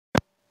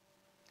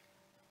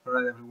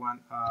Alright everyone,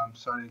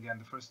 sorry again,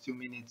 the first 2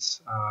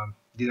 minutes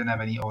didn't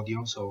have any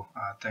audio, so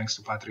thanks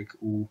to Patrick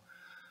who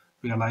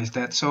realized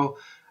that. So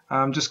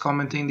just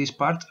commenting this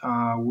part,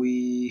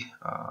 we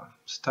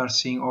start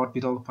seeing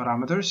orbital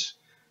parameters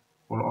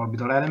or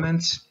orbital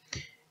elements,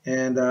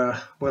 and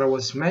what I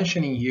was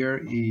mentioning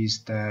here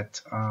is that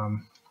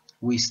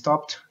we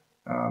stopped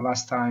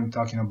last time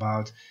talking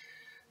about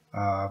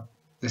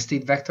the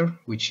state vector,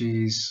 which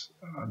is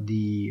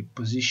the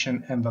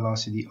position and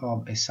velocity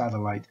of a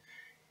satellite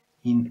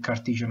in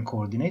Cartesian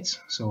coordinates.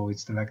 So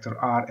it's the vector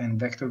r and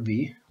vector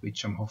v,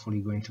 which I'm hopefully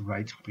going to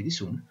write pretty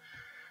soon.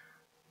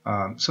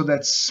 So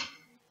that's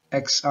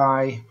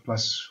xi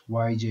plus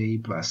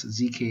yj plus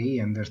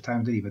zk and their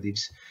time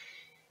derivatives.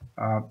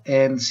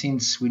 And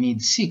since we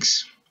need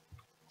 6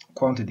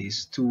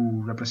 quantities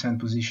to represent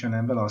position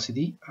and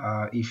velocity,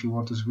 if you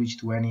want to switch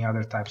to any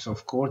other types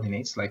of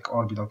coordinates like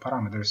orbital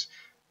parameters,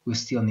 we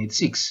still need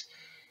 6.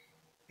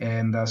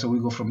 And so we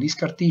go from this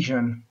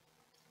Cartesian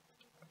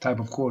type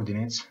of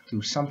coordinates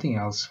to something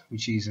else,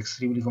 which is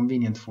extremely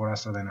convenient for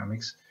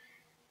astrodynamics.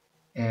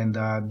 And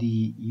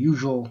the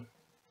usual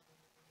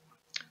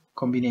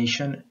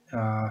combination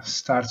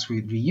starts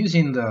with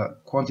reusing the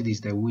quantities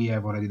that we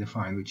have already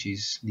defined, which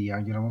is the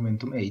angular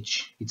momentum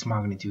h, its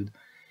magnitude,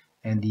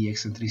 and the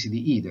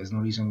eccentricity e. There's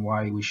no reason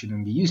why we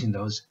shouldn't be using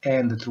those,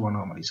 and the true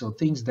anomaly. So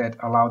things that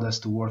allowed us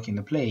to work in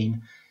the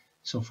plane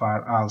so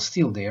far are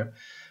still there.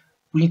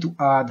 We need to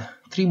add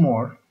 3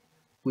 more,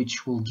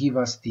 which will give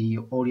us the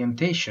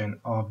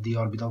orientation of the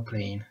orbital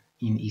plane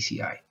in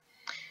ECI.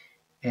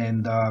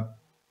 And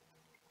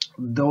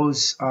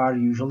those are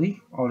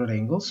usually Euler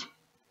angles,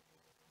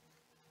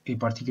 a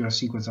particular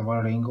sequence of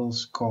Euler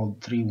angles called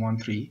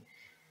 313,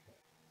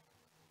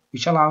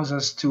 which allows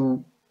us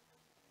to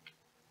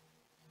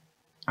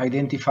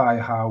identify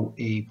how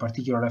a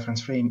particular reference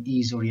frame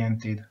is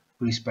oriented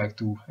with respect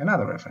to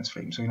another reference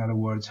frame. So in other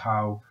words,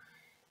 how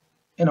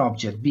an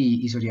object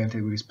B is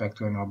oriented with respect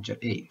to an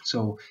object A.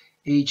 So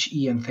h,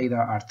 e, and theta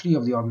are 3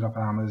 of the orbital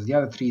parameters. The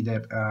other 3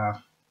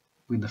 that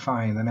we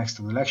define in the next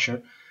of the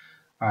lecture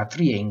are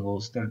 3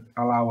 angles that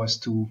allow us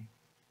to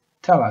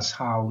tell us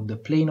how the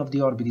plane of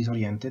the orbit is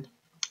oriented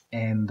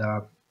and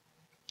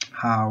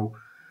how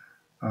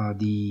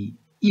the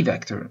e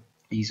vector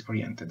is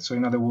oriented. So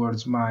in other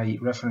words, my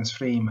reference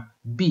frame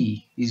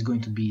B is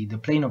going to be the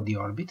plane of the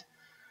orbit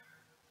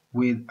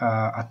with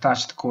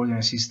attached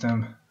coordinate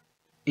system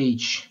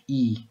h,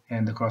 e,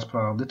 and the cross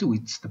product of the two.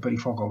 It's the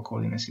perifocal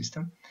coordinate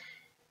system.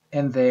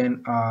 And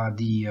then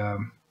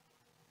the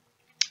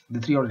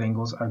 3 Euler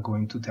angles are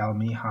going to tell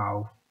me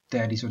how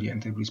that is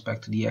oriented with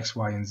respect to the x,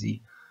 y, and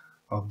z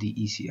of the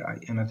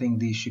ECI. And I think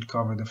this should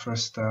cover the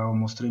first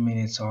almost 3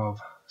 minutes of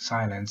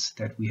silence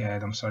that we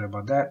had. I'm sorry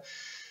about that.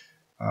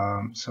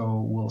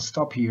 So we'll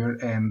stop here,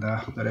 and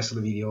the rest of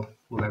the video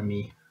will have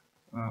me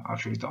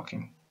actually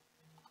talking.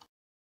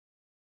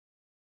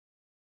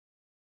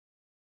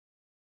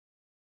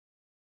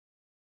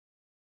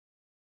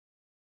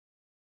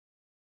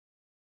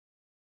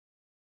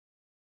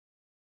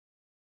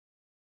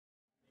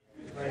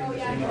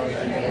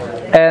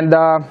 And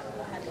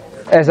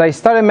as I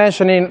started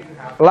mentioning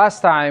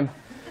last time,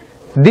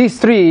 these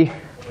 3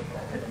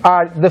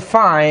 are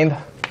defined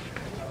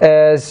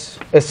as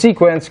a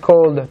sequence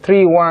called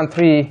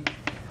 313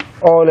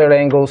 Euler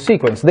angle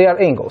sequence. They are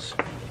angles.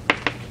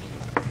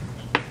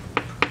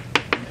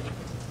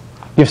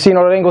 You've seen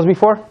Euler angles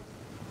before?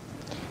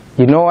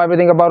 You know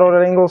everything about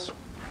Euler angles?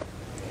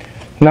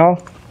 No?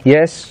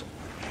 Yes?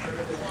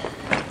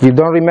 You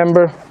don't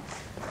remember?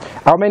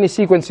 How many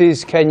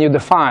sequences can you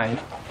define?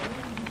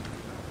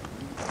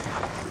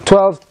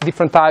 12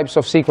 different types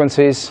of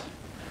sequences.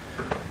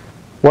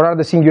 What are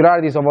the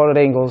singularities of Euler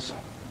angles?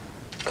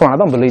 Come on, I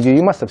don't believe you.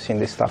 You must have seen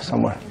this stuff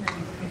somewhere.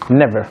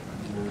 Never.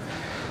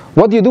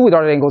 What do you do with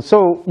Euler angles?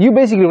 So you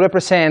basically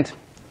represent,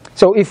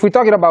 so if we're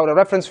talking about a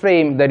reference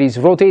frame that is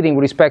rotating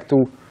with respect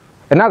to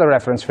another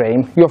reference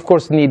frame, you of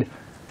course need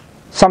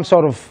some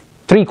sort of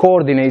 3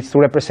 coordinates to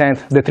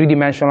represent the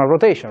 3-dimensional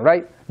rotation,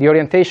 right? The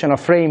orientation of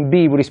frame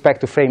B with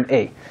respect to frame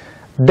A.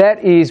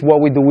 That is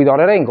what we do with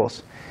Euler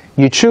angles.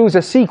 You choose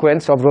a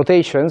sequence of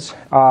rotations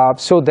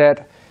so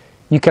that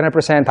you can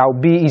represent how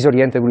B is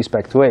oriented with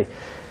respect to A.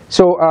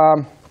 So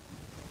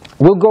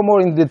we'll go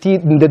more in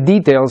the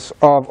details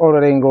of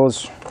Euler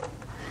angles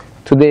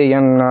today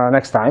and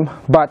next time.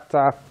 But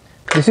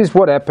this is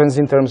what happens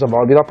in terms of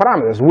orbital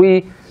parameters.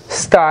 We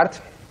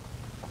start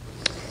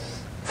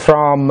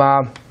from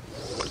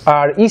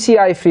our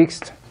ECI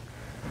fixed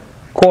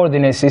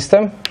coordinate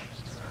system,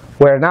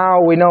 where now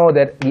we know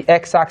that the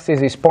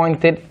x-axis is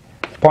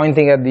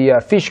pointing at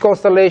the fish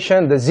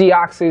constellation. The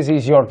z-axis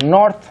is your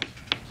north,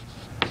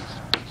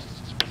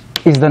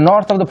 is the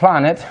north of the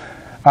planet.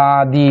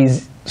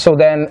 So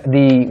then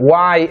the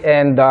y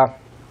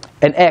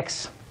and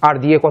x are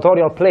the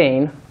equatorial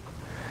plane.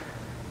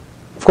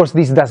 Of course,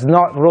 this does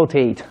not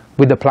rotate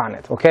with the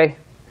planet, okay?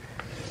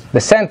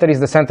 The center is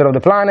the center of the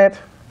planet,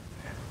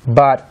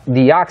 but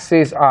the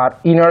axes are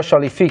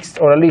inertially fixed,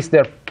 or at least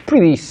they're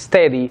pretty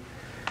steady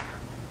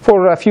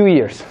for a few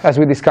years, as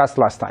we discussed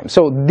last time.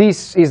 So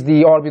this is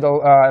the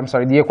orbital,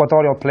 the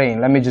equatorial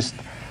plane. Let me just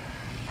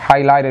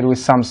highlight it with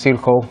some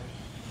circle.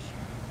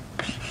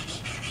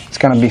 It's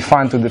going to be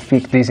fun to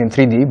depict this in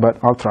 3D, but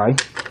I'll try.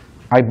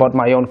 I bought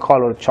my own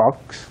colored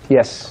chalks.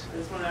 Yes?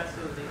 This one asks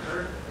if the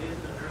Earth is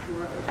an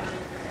Earth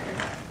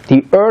reference.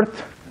 The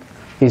Earth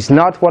is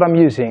not what I'm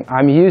using.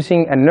 I'm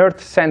using an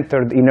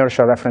Earth-centered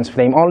inertial reference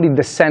frame. Only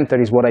the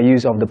center is what I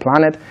use of the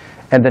planet,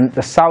 and then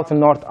the south and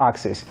north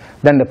axis.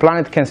 Then the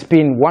planet can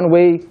spin one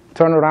way,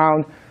 turn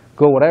around,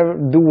 go whatever,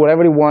 do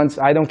whatever it wants.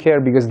 I don't care,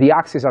 because the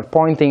axes are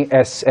pointing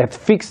at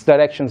fixed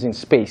directions in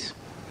space.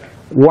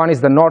 One is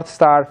the North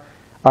Star.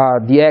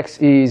 The X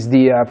is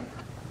the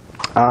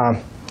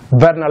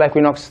vernal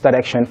equinox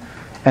direction,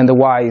 and the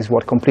Y is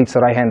what completes the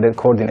right-handed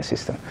coordinate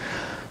system.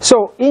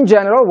 So in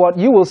general, what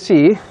you will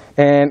see,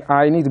 and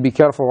I need to be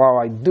careful how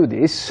I do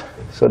this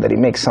so that it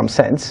makes some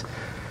sense,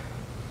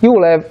 you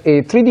will have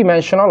a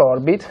three-dimensional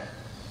orbit,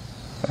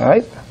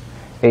 right?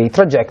 A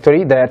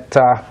trajectory that,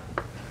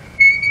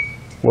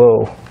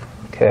 whoa,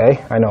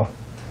 okay, I know,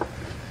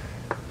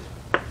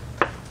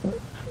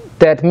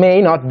 that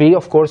may not be,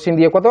 of course, in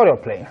the equatorial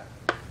plane.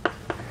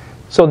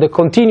 So the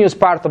continuous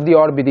part of the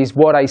orbit is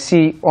what I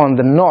see on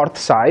the north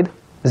side,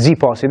 Z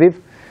positive,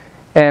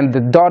 and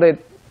the dotted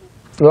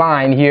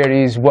line here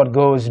is what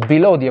goes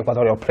below the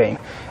equatorial plane.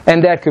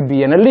 And that could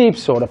be an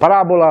ellipse or a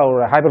parabola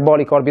or a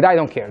hyperbolic orbit, I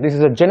don't care. This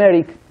is a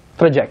generic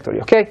trajectory,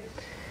 okay?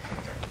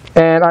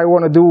 And I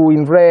want to do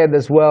in red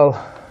as well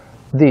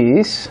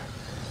this,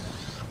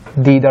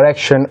 the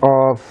direction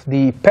of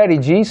the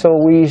perigee. So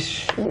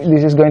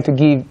this is going to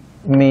give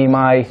me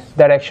my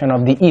direction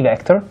of the E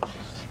vector,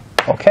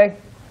 okay?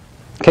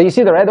 Can you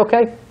see the red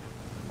okay?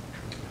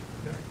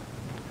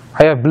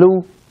 I have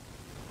blue,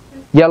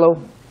 yellow.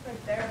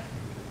 Right there.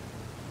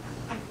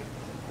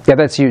 Yeah,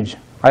 that's huge.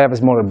 I have a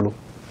smaller blue.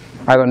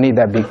 I don't need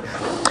that big.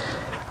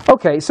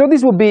 Okay, so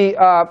this will be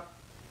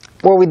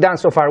what we've done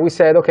so far. We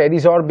said, okay,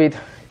 this orbit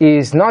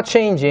is not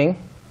changing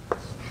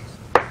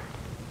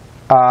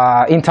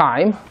in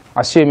time,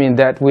 assuming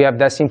that we have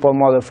that simple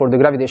model for the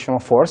gravitational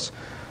force.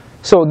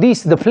 So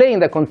the plane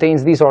that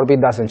contains this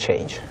orbit doesn't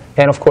change.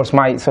 And of course,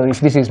 so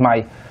if this is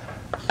my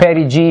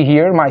perigee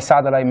here, my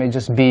satellite may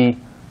just be,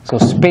 so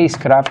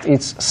spacecraft,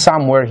 it's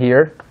somewhere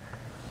here.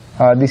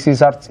 This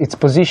is its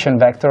position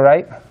vector,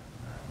 right?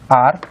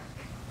 R.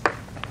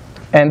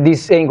 And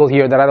this angle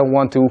here that I don't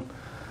want to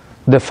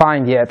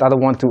define yet, I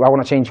want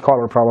to change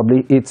color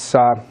probably, it's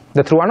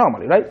the true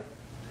anomaly, right?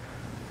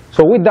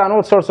 So we've done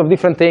all sorts of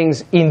different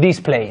things in this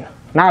plane.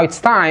 Now it's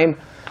time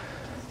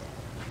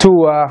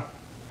to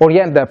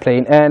orient that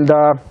plane. And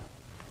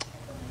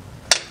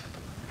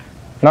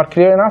not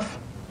clear enough?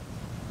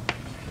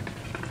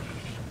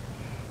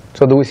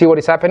 So do we see what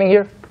is happening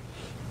here?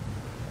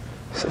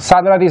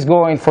 Satellite is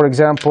going, for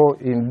example,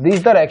 in this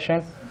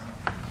direction,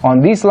 on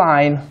this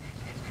line.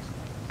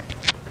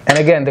 And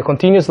again, the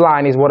continuous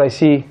line is what I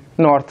see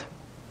north.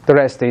 The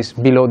rest is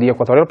below the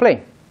equatorial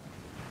plane.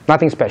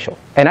 Nothing special.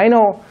 And I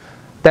know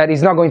that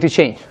is not going to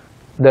change.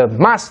 The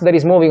mass that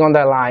is moving on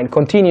that line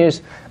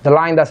continues. The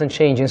line doesn't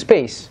change in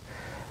space.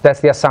 That's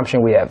the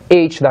assumption we have.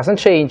 H doesn't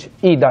change.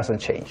 E doesn't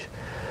change.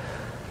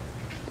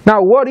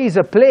 Now, what is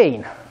a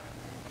plane?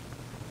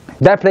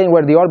 That plane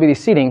where the orbit is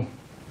sitting,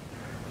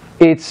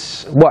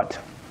 it's what?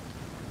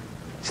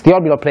 It's the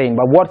orbital plane,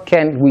 but what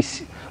can we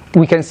see?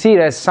 We can see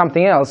it as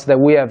something else that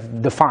we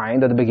have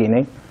defined at the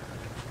beginning.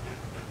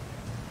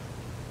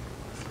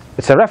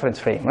 It's a reference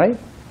frame, right?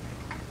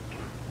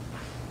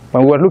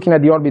 When we're looking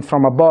at the orbit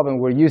from above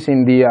and we're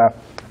using the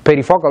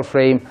perifocal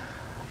frame,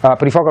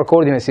 perifocal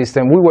coordinate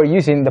system, we were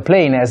using the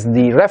plane as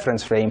the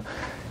reference frame.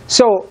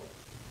 So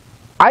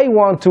I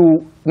want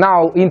to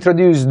now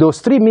introduce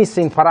those three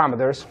missing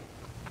parameters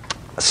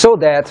so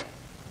that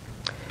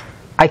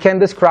I can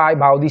describe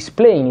how this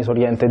plane is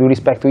oriented with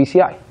respect to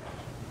ECI.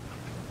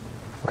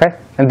 Okay,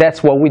 and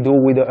that's what we do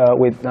with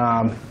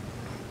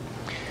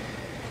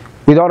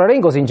other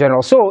angles in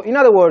general. So, in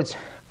other words,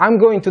 I'm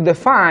going to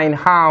define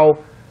how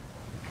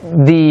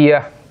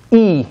the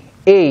E,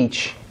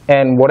 H,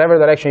 and whatever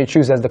direction you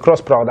choose as the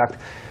cross product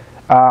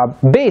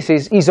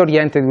basis is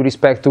oriented with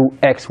respect to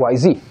X, Y,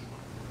 Z.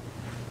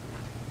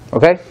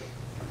 Okay.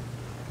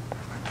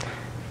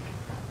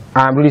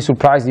 I'm really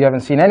surprised you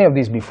haven't seen any of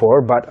these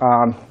before, but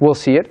we'll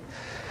see it.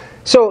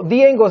 So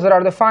the angles that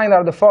are defined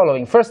are the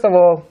following. First of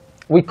all,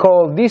 we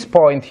call this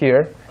point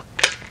here,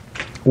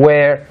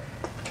 where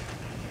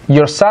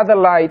your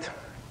satellite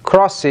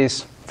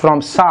crosses from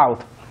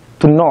south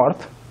to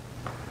north,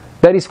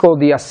 that is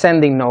called the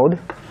ascending node.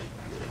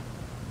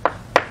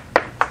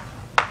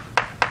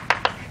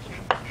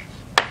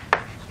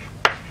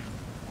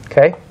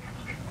 Okay.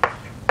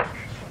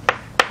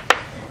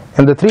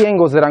 And the three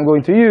angles that I'm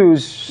going to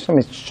use, let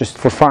me just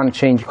for fun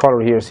change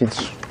color here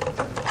since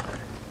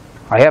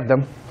I have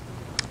them.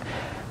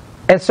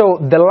 And so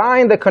the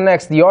line that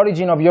connects the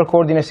origin of your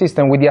coordinate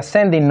system with the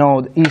ascending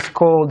node is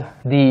called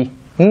the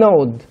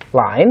node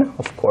line,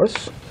 of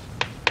course.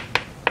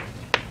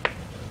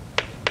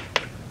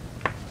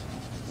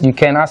 You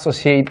can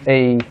associate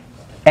a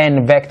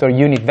n vector,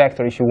 unit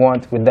vector if you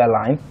want, with that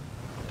line.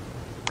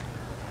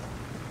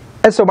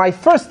 And so my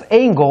first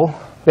angle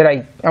that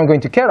I'm going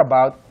to care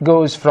about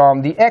goes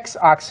from the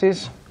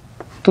x-axis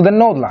to the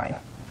node line.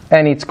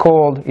 And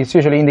it's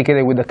usually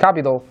indicated with the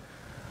capital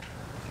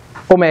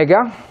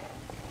omega.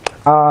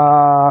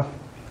 I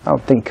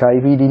don't think I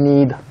really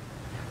need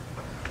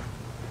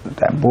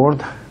that board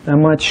that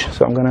much,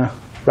 so I'm going to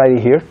write it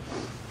here.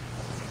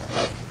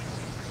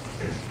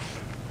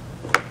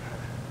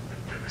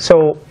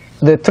 So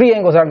the three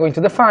angles I'm going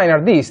to define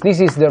are these.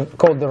 This is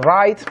called the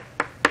right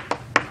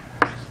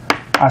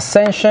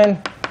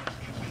ascension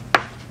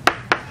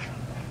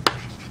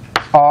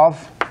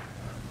of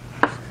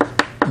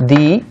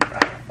the,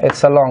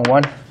 it's a long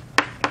one,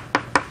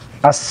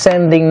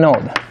 ascending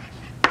node.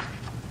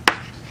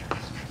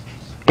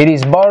 It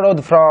is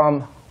borrowed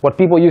from what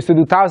people used to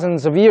do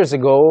thousands of years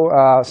ago,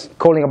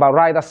 calling about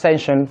right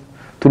ascension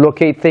to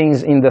locate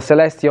things in the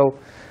celestial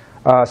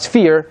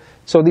sphere.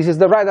 So this is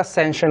the right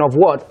ascension of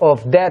what?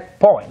 Of that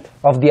point,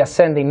 of the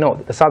ascending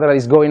node. The satellite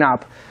is going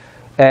up,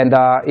 and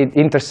it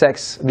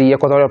intersects the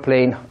equatorial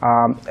plane.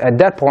 At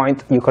that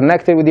point, you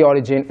connect it with the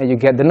origin, and you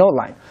get the node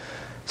line.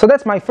 So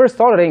that's my first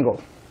order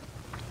angle.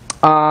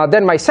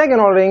 Then my second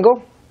order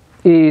angle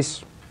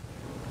is,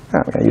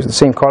 I'm going to use the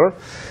same color,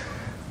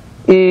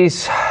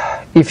 is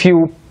if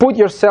you put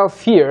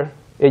yourself here,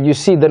 and you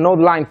see the node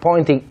line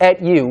pointing at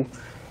you,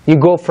 you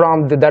go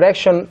from the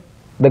direction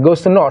that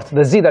goes to north,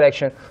 the z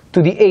direction,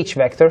 to the h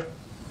vector,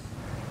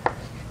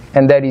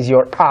 and that is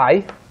your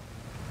I.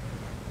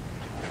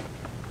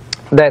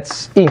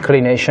 That's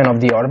inclination of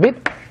the orbit.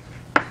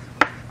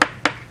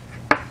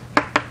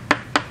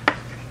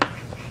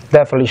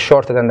 Definitely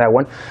shorter than that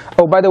one.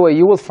 Oh, by the way,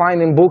 you will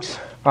find in books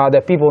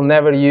that people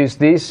never use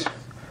this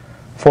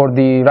for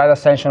the right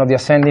ascension of the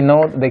ascending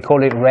node. They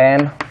call it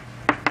RAN.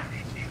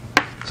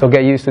 So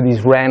get used to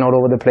these RAN all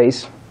over the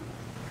place.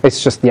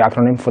 It's just the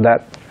acronym for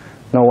that.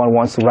 No one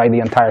wants to write the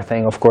entire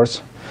thing, of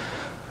course.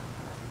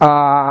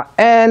 My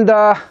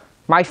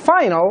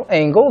final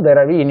angle that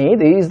I really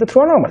need is the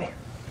true anomaly.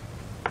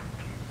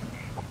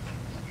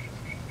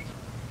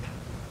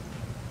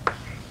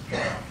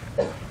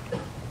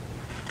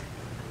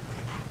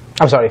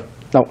 I'm sorry,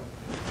 no.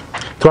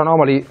 True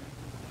anomaly,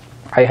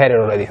 I had it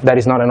already. That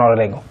is not an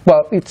ordered angle.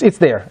 Well, it's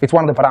there. It's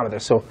one of the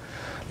parameters, so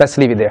let's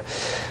leave it there.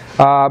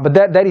 But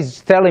that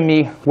is telling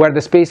me where the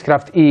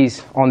spacecraft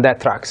is on that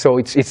track. So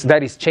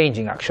that is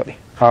changing, actually.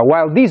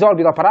 While these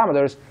orbital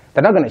parameters,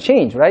 they're not going to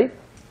change, right?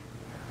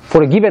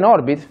 For a given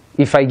orbit,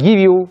 if I give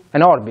you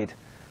an orbit,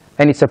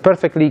 and it's a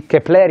perfectly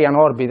Keplerian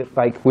orbit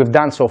like we've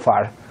done so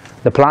far,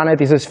 the planet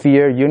is a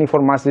sphere,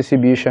 uniform mass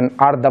distribution,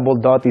 r double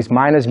dot is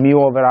minus mu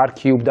over r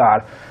cubed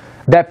r.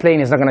 That plane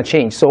is not going to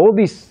change. So all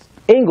these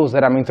angles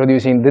that I'm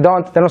introducing, they're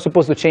not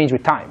supposed to change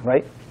with time,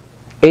 right?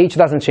 H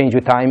doesn't change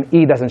with time,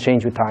 E doesn't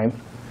change with time.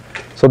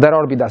 So that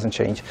orbit doesn't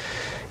change.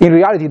 In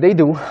reality, they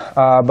do,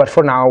 but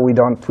for now, we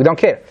don't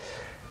care.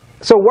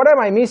 So what am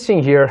I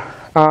missing here?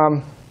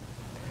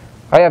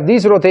 I have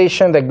this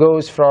rotation that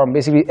goes from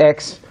basically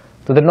x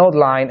to the node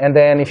line, and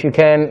then if you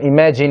can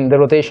imagine the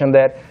rotation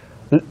that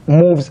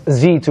moves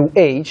z to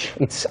h,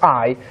 it's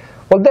I.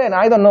 Well, then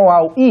I don't know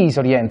how E is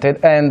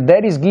oriented, and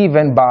that is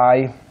given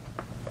by,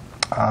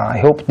 I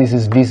hope this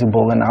is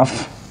visible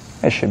enough.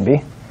 It should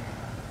be.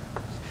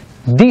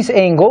 This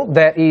angle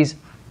that is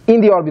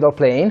in the orbital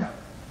plane,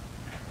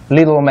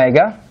 little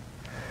omega,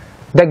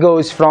 that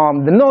goes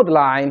from the node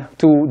line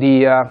to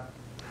the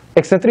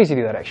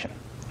eccentricity direction,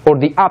 or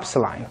the ups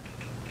line.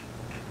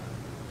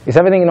 Is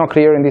everything not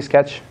clear in this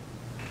sketch?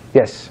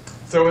 Yes?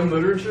 So in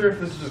literature, if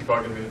this is just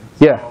bugging me,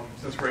 Yeah.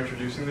 Since we're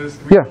introducing this,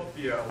 can we call it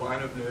the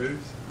line of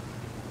nodes?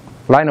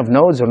 Line of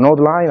nodes or node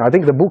line? I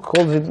think the book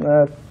calls it,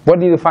 what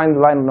do you define the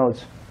line of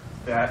nodes?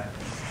 That.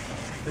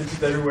 It's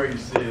just everywhere you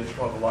see it, it's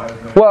called the line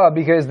of nodes. Well,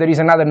 because there is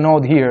another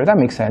node here. That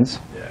makes sense.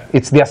 Yeah.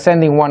 It's the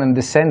ascending one and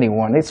descending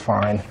one. It's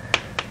fine.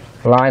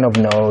 Line of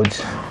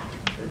nodes.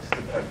 It's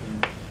the peppy.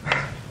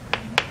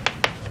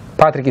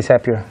 Patrick is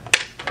happier.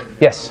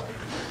 Yes.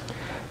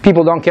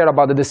 People don't care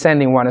about the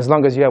descending one. As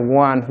long as you have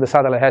one, the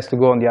satellite has to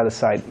go on the other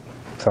side.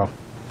 So,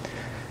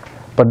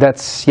 but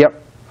that's,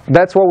 yep,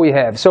 that's what we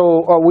have.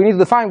 So we need to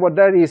define what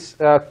that is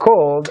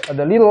called.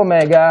 The little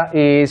omega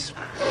is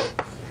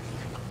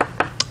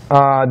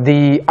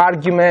the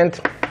argument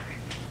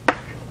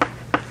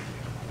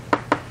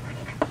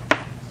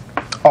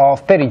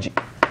of perigee.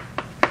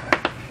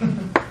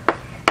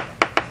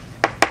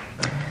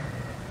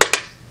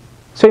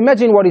 So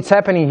imagine what is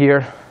happening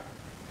here.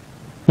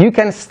 You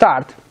can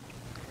start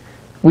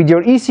with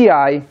your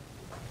ECI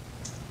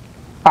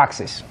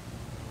axis.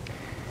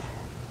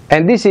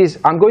 And this is,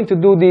 I'm going to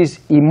do this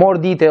in more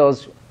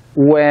details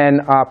when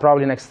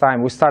probably next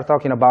time we start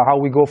talking about how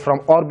we go from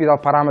orbital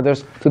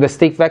parameters to the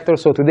state vector.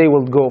 So today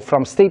we'll go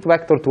from state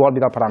vector to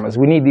orbital parameters.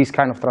 We need these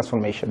kind of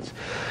transformations.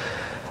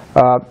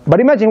 But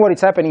imagine what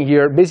is happening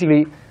here,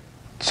 basically,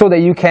 so that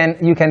you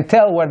can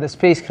tell where the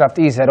spacecraft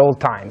is at all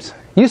times.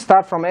 You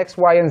start from x,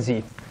 y, and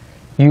z.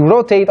 You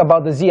rotate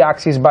about the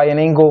z-axis by an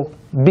angle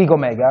big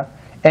omega,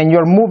 and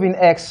you're moving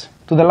x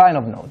to the line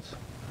of nodes.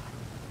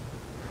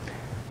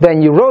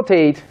 then you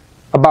rotate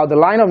about the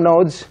line of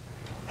nodes,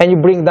 and you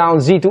bring down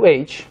z to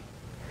h.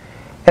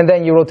 And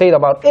then you rotate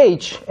about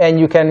h, and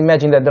you can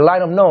imagine that the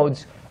line of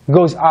nodes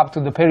goes up to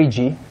the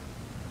perigee.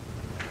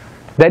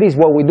 That is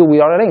what we do with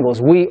our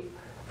angles. We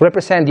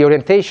represent the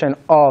orientation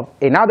of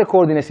another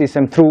coordinate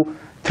system through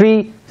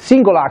 3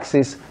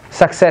 single-axis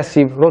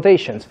successive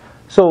rotations.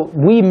 So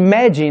we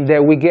imagine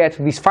that we get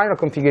this final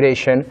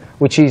configuration,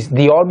 which is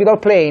the orbital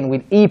plane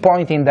with E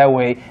pointing that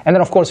way. And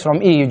then, of course,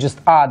 from E, you just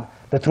add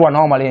the true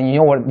anomaly, and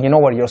you know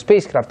where your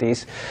spacecraft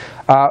is.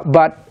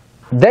 But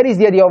that is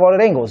the idea of our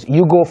angles.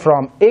 You go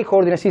from a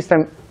coordinate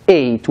system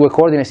A to a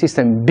coordinate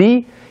system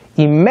B,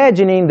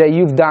 imagining that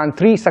you've done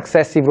 3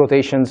 successive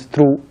rotations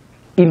through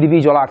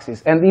individual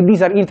axes. And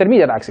these are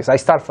intermediate axes. I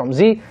start from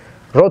Z,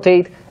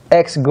 rotate,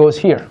 X goes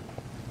here.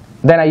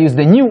 Then I use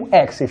the new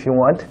X, if you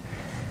want.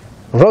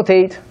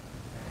 Rotate,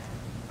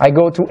 I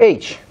go to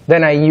H.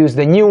 Then I use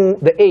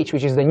the H,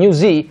 which is the new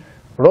Z,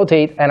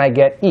 rotate, and I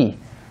get E.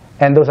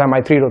 And those are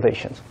my 3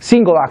 rotations.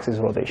 Single axis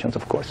rotations,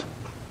 of course.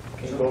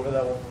 Can you go over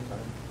that one more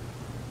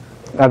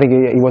time? I think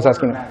he was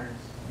asking.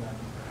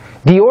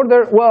 The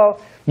order, well,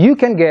 you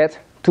can get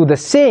to the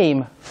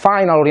same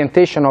final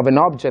orientation of an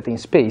object in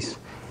space.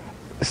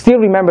 Still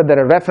remember that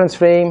a reference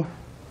frame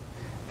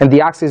and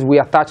the axis we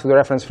attach to the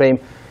reference frame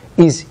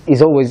is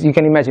always, you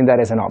can imagine that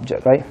as an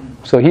object, right?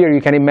 So here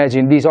you can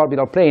imagine this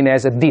orbital plane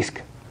as a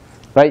disk,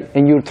 right?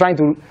 And you're trying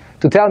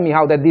to tell me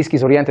how that disk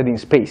is oriented in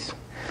space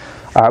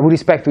with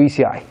respect to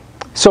ECI.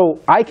 So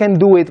I can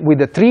do it with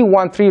the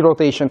 3-1-3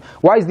 rotation.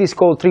 Why is this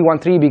called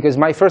 3-1-3? Because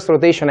my first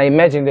rotation, I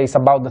imagine that it's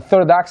about the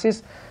third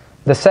axis.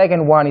 The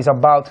second one is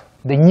about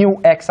the new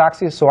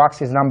x-axis, so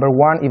axis number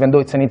 1, even though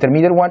it's an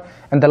intermediate one.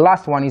 And the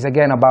last one is,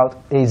 again,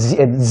 about a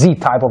z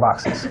type of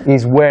axis,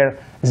 is where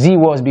z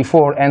was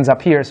before, ends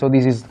up here. So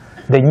this is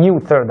the new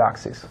third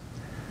axis.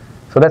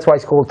 So that's why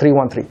it's called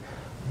 3-1-3.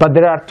 But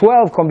there are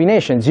 12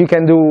 combinations. You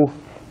can do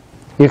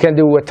a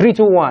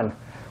 3-2-1,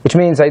 which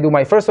means I do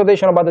my first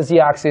rotation about the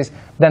z-axis,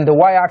 then the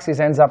y-axis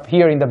ends up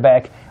here in the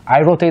back.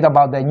 I rotate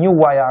about the new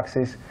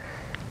y-axis.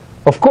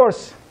 Of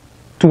course,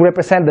 to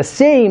represent the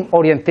same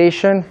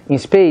orientation in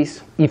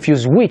space, if you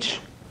switch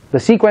the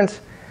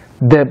sequence,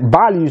 the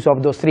values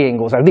of those 3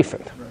 angles are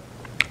different.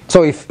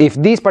 So if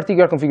this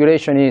particular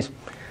configuration is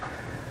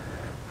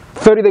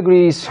 30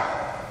 degrees,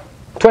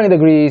 20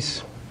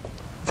 degrees,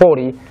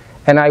 40,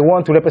 and I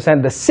want to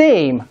represent the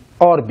same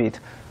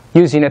orbit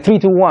using a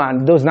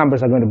 3-2-1, those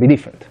numbers are going to be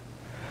different.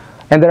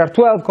 And there are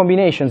 12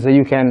 combinations that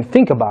you can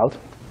think about,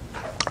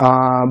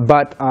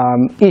 but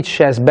each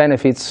has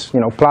benefits,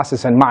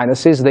 pluses and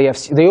minuses.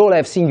 They all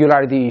have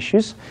singularity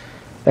issues,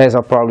 as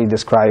I'll probably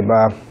describe,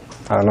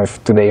 I don't know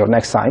if today or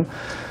next time.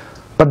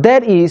 But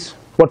that is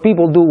what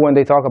people do when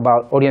they talk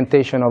about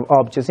orientation of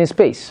objects in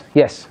space.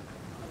 Yes?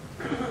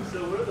 So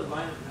what are the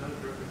line of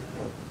nodes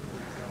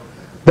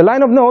represent? The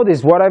line of node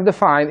is what I've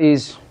defined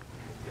is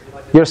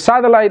your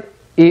satellite.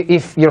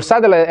 If your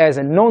satellite has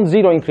a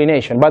non-zero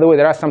inclination, by the way,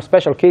 there are some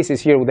special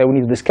cases here that we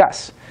need to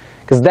discuss,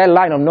 because that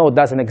line of node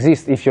doesn't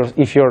exist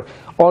if your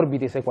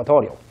orbit is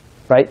equatorial,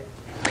 right?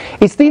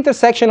 It's the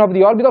intersection of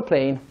the orbital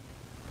plane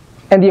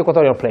and the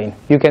equatorial plane.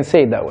 You can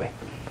say it that way.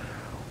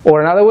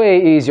 Or another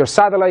way is your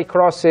satellite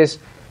crosses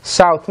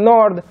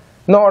south-north,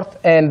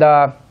 and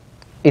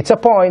it's a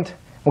point.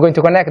 I'm going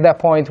to connect that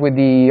point with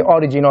the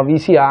origin of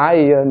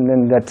ECI, and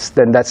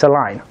then that's a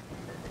line.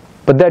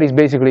 But that is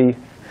basically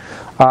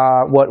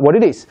what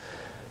it is.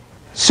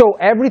 So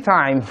every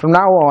time from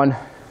now on,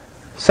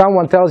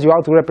 someone tells you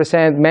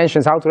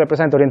mentions how to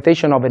represent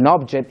orientation of an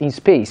object in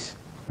space,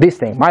 this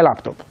thing, my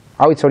laptop,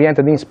 how it's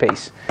oriented in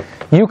space,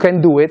 you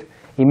can do it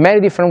in many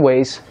different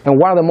ways. And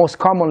one of the most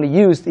commonly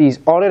used is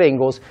Euler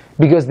angles,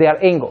 because they are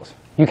angles.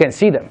 You can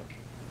see them,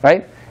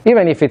 right?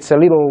 Even if it's a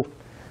little,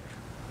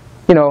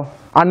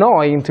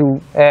 annoying to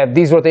have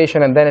this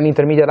rotation and then an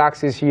intermediate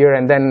axis here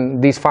and then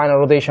this final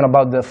rotation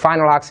about the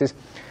final axis.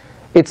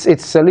 It's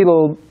a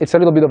little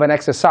bit of an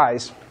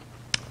exercise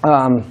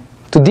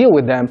to deal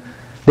with them.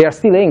 They are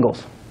still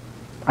angles.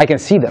 I can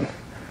see them.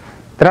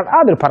 There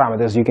are other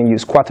parameters you can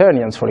use,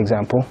 quaternions, for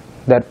example,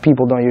 that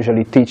people don't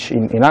usually teach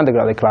in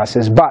undergraduate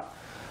classes, but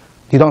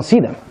you don't see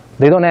them.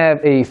 They don't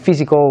have a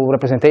physical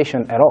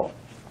representation at all.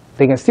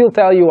 They can still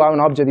tell you how an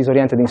object is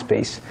oriented in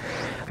space.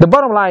 The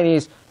bottom line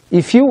is,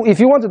 if you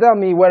want to tell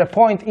me where a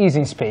point is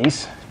in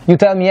space, you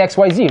tell me x,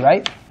 y, z,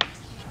 right?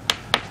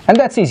 And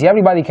that's easy.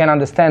 Everybody can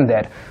understand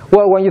that.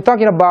 Well, when you're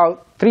talking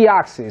about 3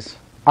 axes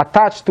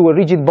attached to a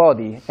rigid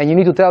body, and you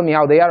need to tell me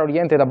how they are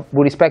oriented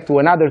with respect to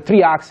another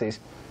 3 axes,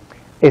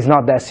 it's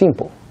not that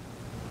simple,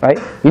 right?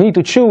 You need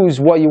to choose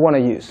what you want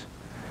to use.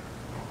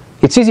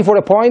 It's easy for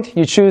a point.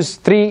 You choose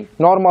 3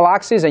 normal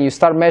axes, and you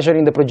start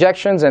measuring the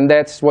projections, and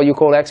that's what you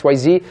call x, y,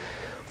 z.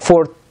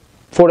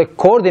 For a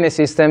coordinate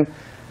system,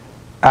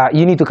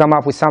 you need to come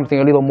up with something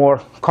a little more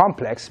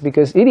complex,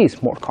 because it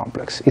is more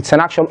complex. It's an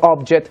actual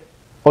object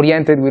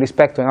oriented with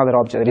respect to another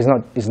object.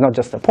 It's not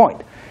just a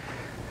point.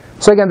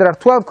 So again, there are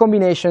 12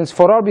 combinations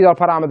for orbital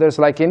parameters,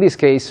 like in this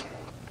case.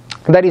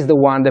 That is the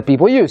one that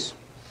people use.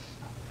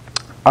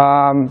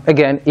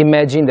 again,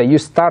 imagine that you're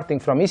starting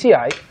from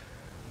ECI,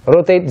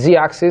 rotate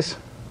z-axis,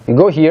 you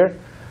go here,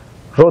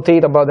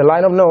 rotate about the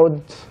line of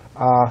node,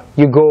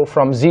 you go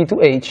from Z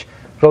to H,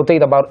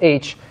 rotate about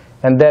H,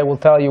 and that will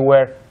tell you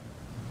where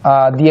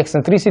the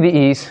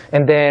eccentricity is,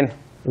 and then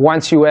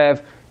once you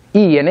have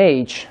E and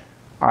H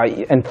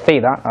and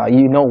theta,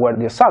 you know where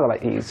the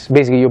satellite is.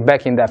 Basically, you're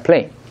back in that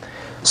plane.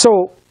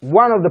 So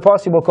one of the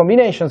possible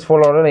combinations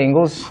for orbital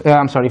angles,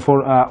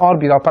 for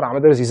orbital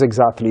parameters is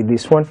exactly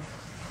this one.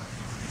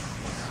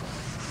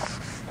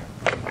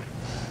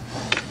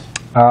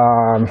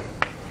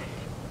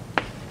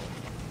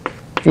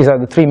 These are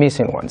the three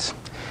missing ones.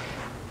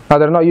 Now,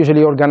 they're not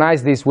usually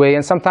organized this way,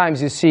 and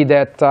sometimes you see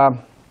that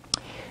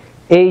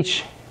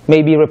H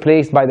may be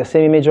replaced by the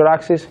semi-major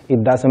axis.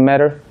 It doesn't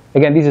matter.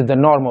 Again, this is the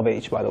norm of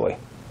H, by the way.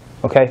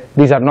 Okay?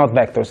 These are not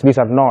vectors. These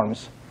are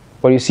norms.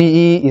 Where you see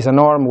E is a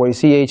norm. Where you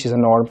see H is a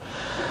norm.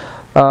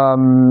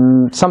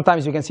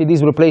 Sometimes you can see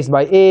this replaced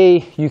by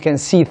A. You can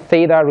see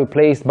theta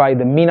replaced by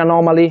the mean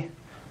anomaly.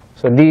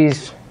 So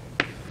these,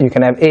 you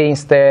can have A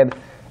instead,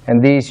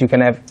 and these you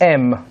can have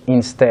M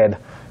instead.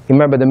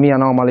 Remember the mean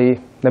anomaly.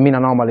 The mean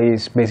anomaly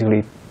is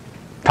basically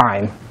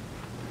time.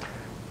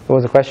 There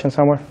was a question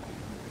somewhere?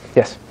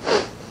 Yes?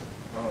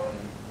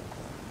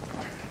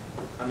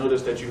 I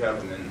noticed that you have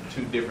them in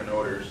two different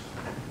orders.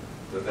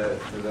 Does that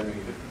make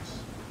a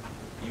difference?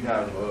 You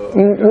have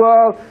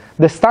well,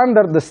 the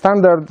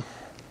standard,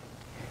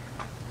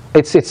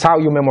 it's how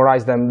you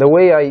memorize them. The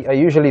way I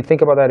usually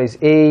think about that is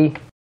A,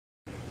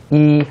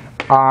 E,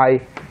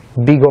 I,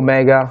 big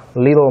omega,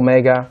 little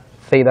omega,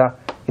 theta.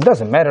 It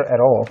doesn't matter at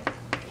all.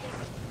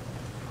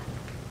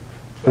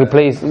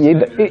 Replace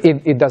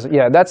it doesn't.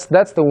 Yeah, that's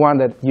the one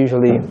that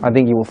usually I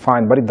think you will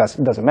find, but it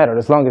doesn't matter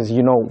as long as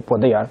you know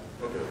what they are.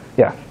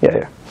 Yeah.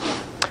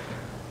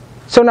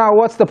 So now,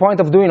 what's the point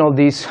of doing all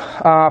this?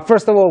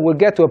 First of all, we'll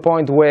get to a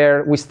point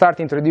where we start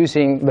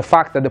introducing the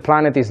fact that the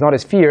planet is not a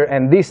sphere,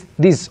 and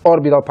these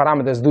orbital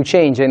parameters do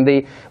change, and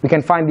we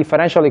can find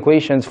differential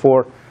equations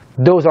for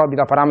those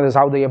orbital parameters,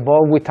 how they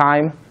evolve with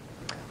time,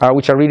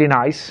 which are really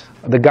nice,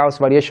 the Gauss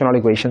variational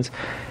equations.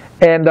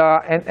 And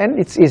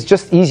it's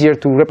just easier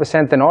to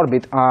represent an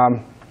orbit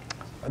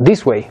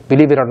this way,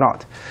 believe it or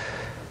not.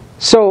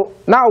 So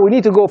now we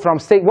need to go from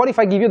state. What if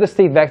I give you the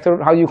state vector?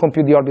 How do you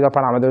compute the orbital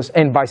parameters,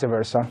 and vice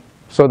versa?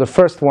 So the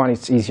first one,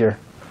 it's easier.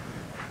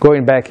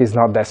 Going back is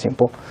not that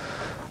simple,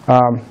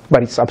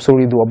 but it's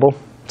absolutely doable.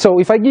 So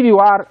if I give you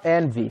R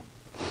and V,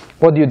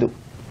 what do you do?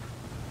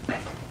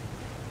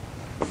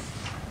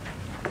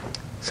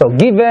 So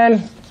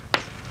given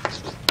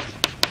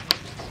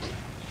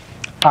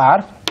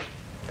R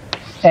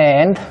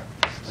and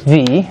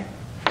V,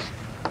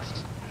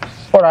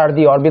 what are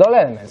the orbital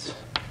elements?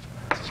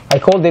 I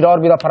called it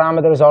orbital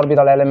parameters,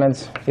 orbital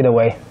elements, either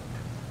way.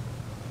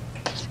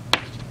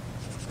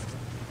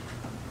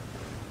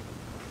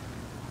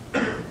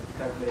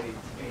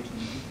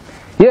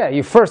 Yeah,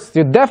 you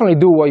definitely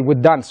do what we've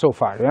done so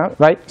far, yeah?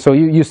 Right? So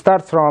you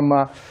start from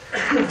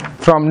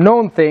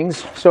known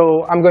things.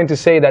 So I'm going to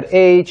say that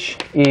H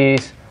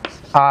is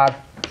R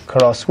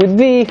cross with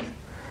V.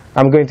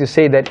 I'm going to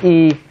say that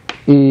E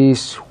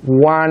is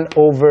 1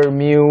 over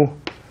mu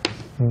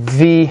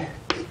V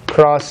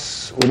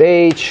cross with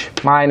H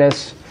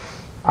minus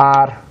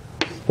R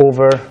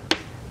over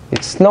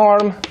its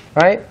norm,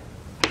 right?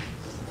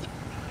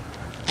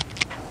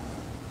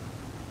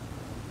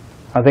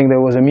 I think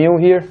there was a mu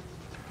here,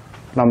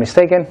 not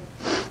mistaken.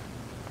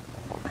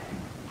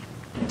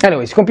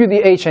 Anyways, compute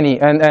the H and E,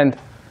 and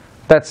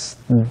that's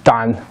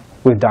done.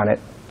 We've done it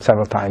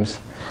several times.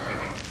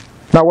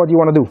 Now what do you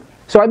want to do?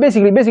 So I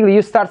basically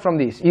you start from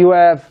this. You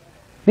have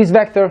this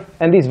vector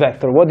and this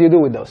vector. What do you do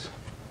with those?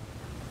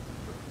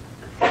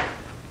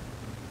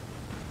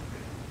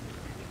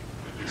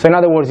 So in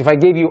other words, if I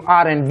gave you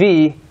R and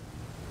V,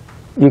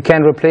 you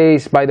can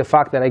replace by the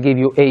fact that I gave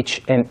you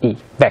H and E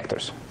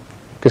vectors.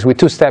 Because with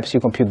 2 steps, you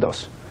compute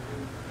those.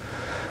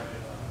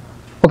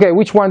 Okay,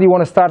 which one do you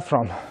want to start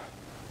from?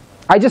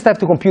 I just have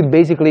to compute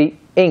basically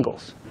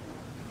angles.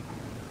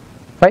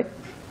 Right?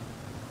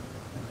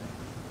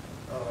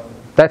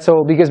 That's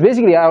all, because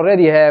basically I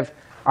already have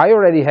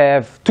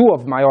 2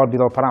 of my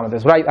orbital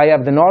parameters, right? I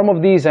have the norm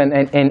of these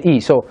and E,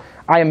 so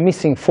I am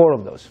missing 4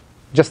 of those,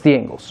 just the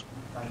angles.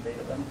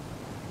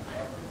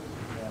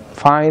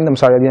 Find, I'm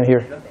sorry, I didn't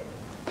hear.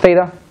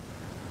 Theta?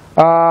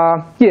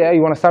 Yeah,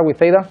 you want to start with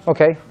theta?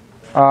 Okay.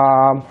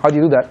 How do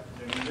you do that?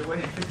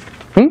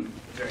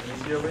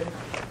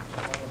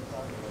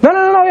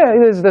 No,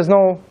 yeah, there's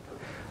no.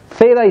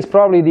 Theta is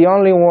probably the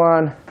only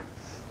one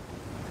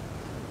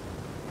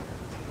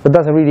that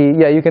doesn't really,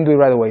 yeah, you can do it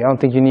right away. I don't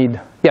think you need,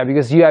 yeah,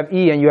 because you have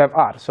E and you have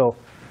R. So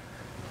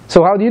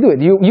how do you do it?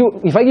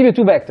 If I give you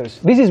 2 vectors,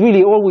 this is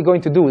really all we're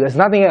going to do. There's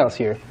nothing else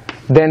here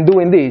than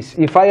doing this.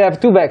 If I have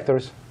 2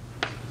 vectors,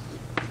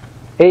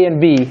 A and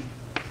B,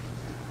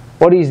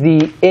 what is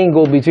the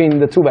angle between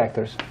the 2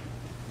 vectors?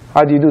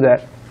 How do you do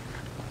that?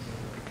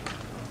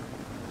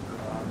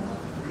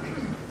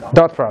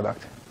 Dot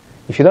product.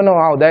 If you don't know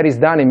how that is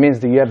done, it means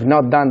that you have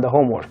not done the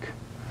homework.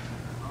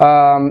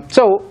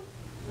 So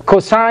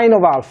cosine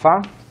of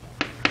alpha.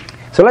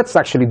 So let's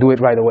actually do it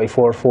right away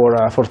for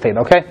theta,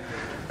 okay?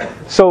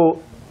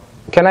 So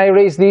can I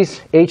erase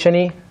these, h and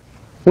e?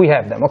 We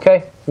have them,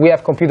 okay? We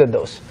have computed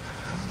those.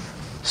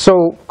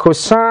 So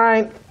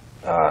cosine,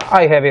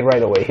 I have it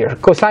right away here.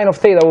 Cosine of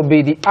theta would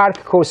be the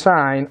arc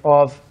cosine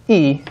of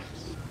E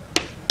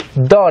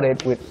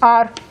dotted with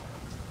R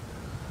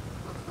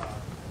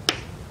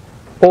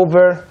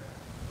over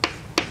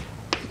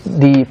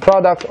the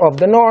product of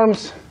the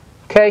norms,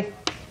 okay?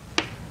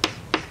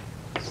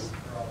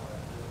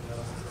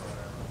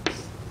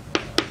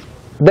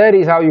 That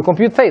is how you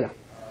compute theta.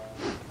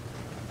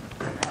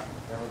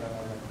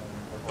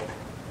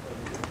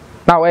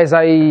 Now, as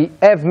I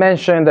have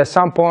mentioned at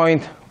some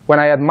point when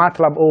I had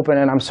MATLAB open,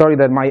 and I'm sorry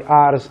that my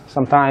R's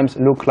sometimes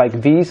look like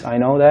V's, I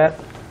know that.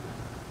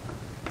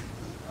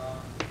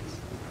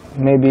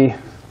 Maybe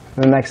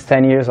in the next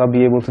 10 years I'll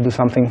be able to do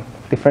something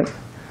different.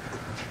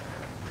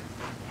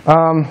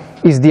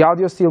 Is the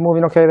audio still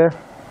moving okay there?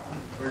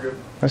 We're good.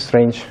 That's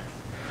strange.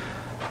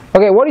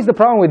 Okay, what is the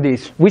problem with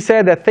this? We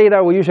said that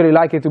theta, we usually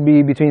like it to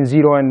be between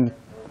 0 and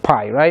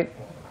pi, right?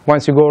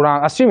 Once you go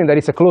around, assuming that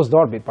it's a closed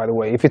orbit, by the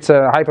way. If it's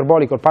a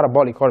hyperbolic or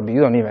parabolic orbit,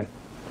 you don't even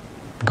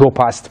go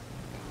past,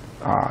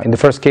 in the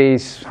first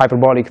case,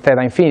 hyperbolic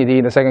theta infinity,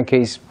 in the second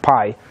case,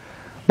 pi.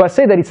 But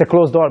say that it's a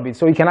closed orbit,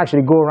 so you can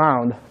actually go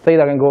around,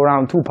 theta can go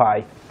around 2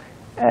 pi.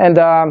 And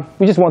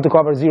we just want to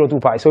cover 0, 2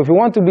 pi. So if you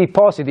want to be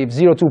positive,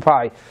 0, 2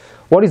 pi,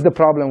 what is the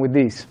problem with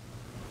this?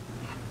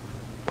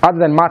 Other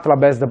than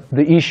MATLAB has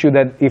the issue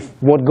that if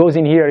what goes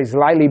in here is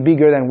slightly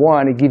bigger than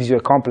 1, it gives you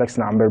a complex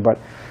number. But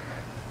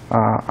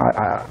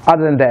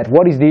other than that,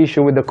 what is the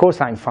issue with the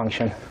cosine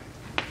function?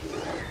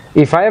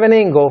 If I have an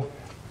angle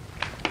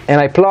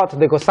and I plot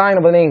the cosine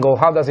of an angle,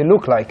 how does it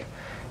look like?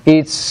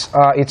 It's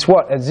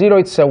what? At 0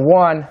 it's a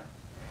 1,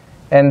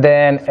 and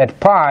then at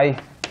pi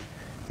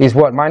is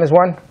what? Minus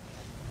 1,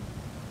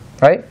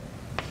 right?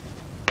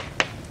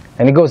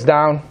 And it goes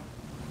down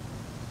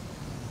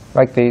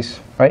like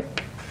this, right?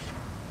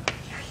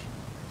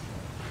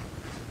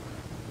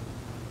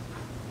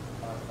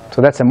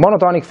 So that's a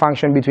monotonic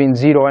function between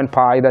 0 and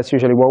pi. That's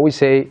usually what we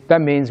say.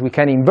 That means we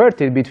can invert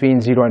it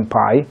between 0 and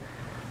pi,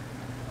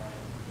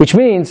 which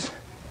means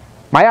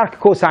my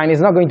arc cosine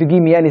is not going to give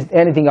me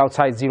anything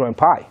outside 0 and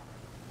pi,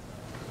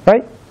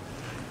 right?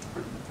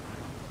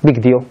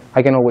 Big deal.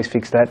 I can always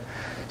fix that.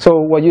 So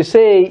what you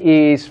say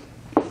is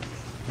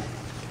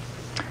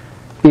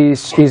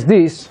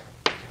this.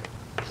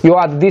 You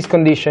add this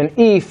condition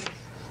if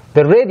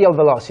the radial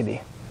velocity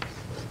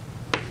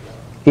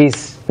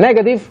is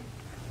negative,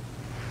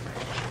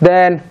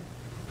 then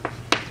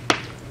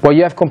what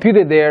you have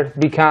computed there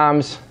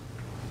becomes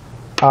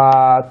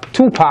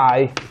 2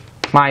 pi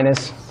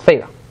minus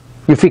theta.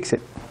 You fix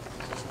it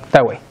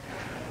that way.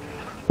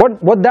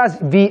 What does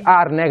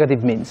VR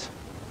negative means?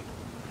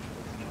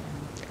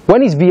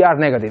 When is VR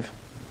negative?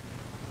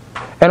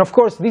 And of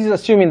course, this is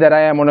assuming that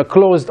I am on a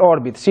closed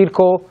orbit,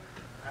 circle.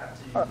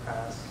 After you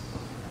pass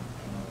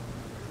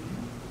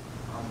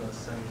on the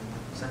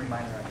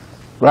semi-minor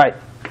axis. Right.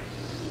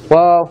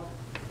 Well,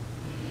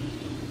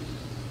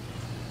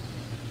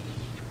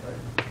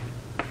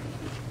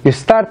 you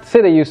start,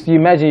 say that you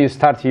imagine you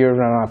start here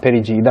on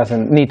perigee. It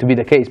doesn't need to be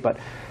the case, but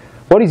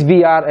what is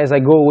VR as I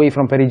go away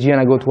from perigee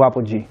and I go to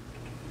apogee?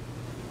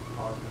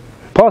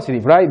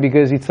 Positive, right?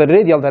 Because it's a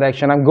radial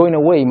direction. I'm going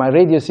away. My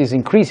radius is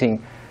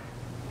increasing.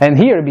 And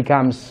here it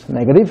becomes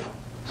negative.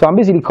 So I'm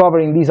basically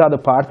covering this other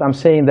part. I'm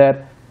saying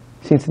that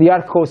since the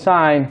arc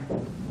cosine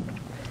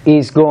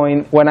is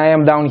going, when I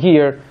am down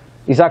here,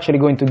 is actually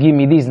going to give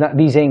me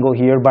this angle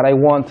here, but I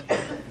want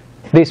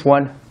this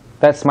one.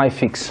 That's my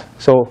fix.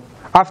 So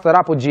after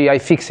apogee, I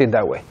fix it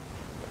that way.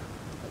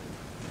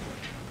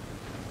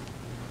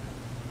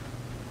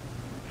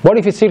 What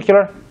if it's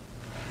circular?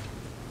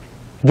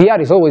 VR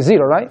is always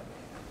 0, right?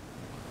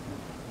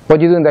 What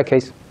do you do in that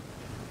case?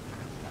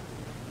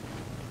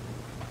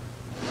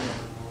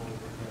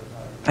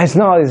 It's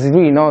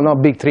really no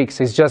big tricks.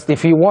 It's just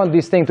if you want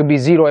this thing to be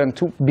 0 and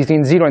 2,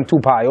 between 0 and 2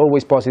 pi,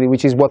 always positive,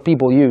 which is what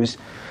people use.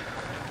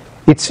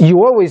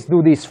 You always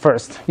do this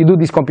first. You do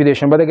this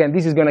computation, but again,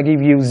 this is going to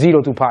give you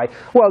 0 to pi.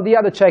 Well, the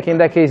other check in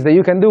that case that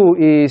you can do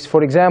is,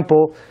 for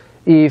example,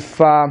 if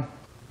what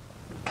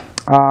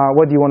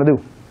do you want to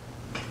do?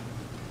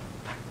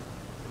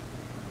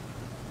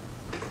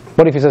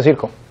 What if it's a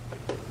circle?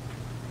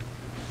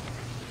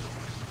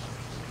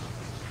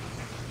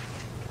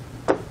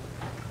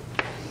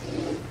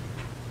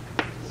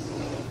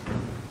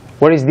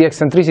 What is the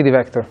eccentricity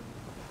vector?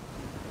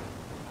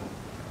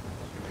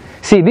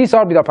 See, these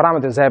orbital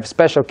parameters have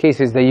special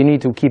cases that you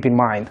need to keep in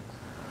mind.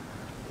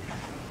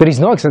 There is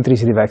no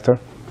eccentricity vector.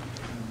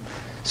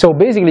 So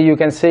basically you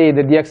can say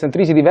that the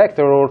eccentricity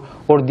vector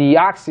or the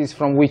axis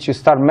from which you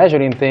start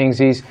measuring things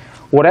is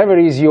whatever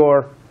is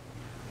your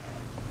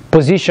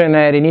position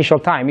at initial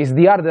time. It's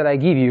the r that I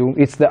give you.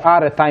 It's the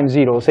r at time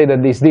 0. Say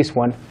that this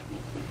one.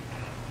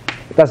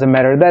 It doesn't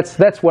matter.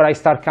 That's where I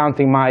start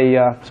counting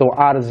my, so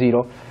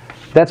r0.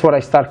 That's where I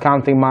start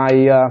counting my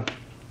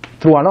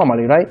true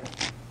anomaly, right?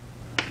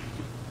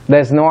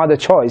 There's no other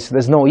choice.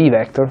 There's no E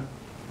vector.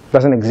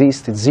 Doesn't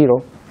exist. It's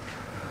 0.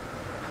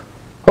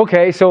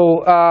 Okay,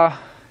 so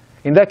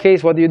in that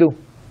case, what do you do?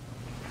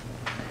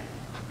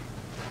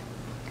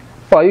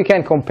 Well, you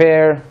can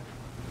compare,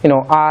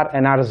 R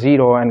and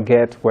R0 and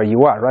get where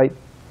you are, right?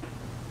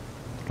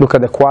 Look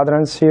at the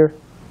quadrants here.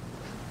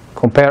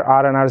 Compare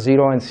R and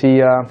R0 and see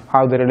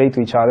how they relate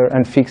to each other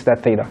and fix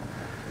that theta.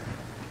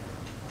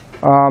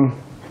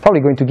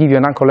 Probably going to give you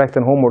an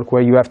uncollected homework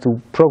where you have to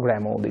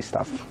program all this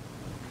stuff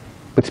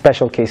with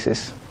special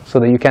cases so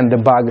that you can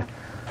debug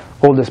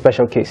all the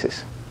special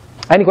cases.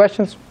 Any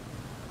questions?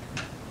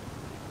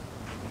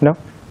 No?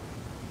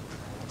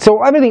 So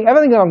everything that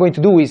I'm going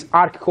to do is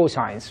arc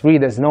cosines. Really,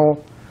 there's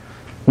no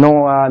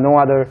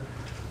other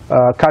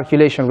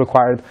calculation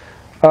required.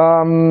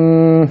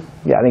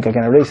 Yeah, I think I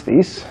can erase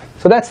these.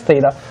 So that's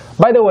theta.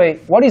 By the way,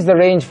 what is the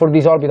range for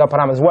these orbital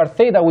parameters? Where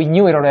theta, we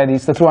knew it already.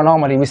 It's the true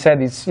anomaly. We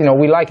said it's,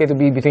 we like it to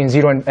be between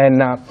 0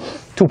 and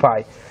 2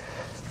 pi.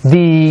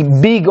 The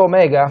big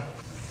omega,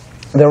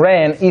 the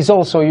ran, is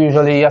also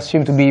usually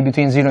assumed to be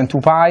between 0 and 2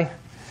 pi.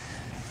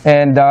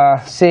 And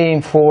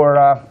same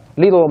for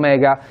little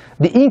omega.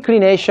 The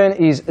inclination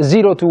is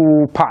 0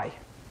 to pi.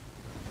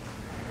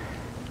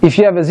 If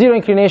you have a 0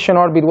 inclination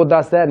orbit, what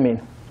does that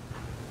mean?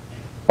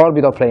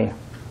 Orbital plane.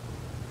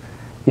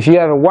 If you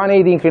have a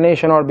 180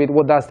 inclination orbit,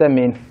 what does that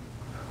mean?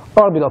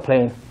 Orbital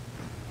plane.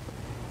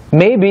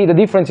 Maybe the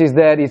difference is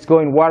that it's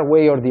going one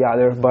way or the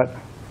other, but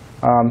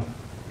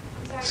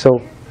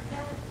so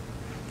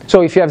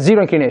if you have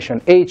 0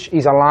 inclination, H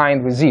is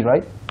aligned with Z,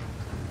 right?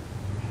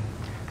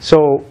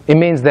 So it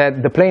means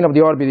that the plane of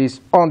the orbit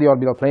is on the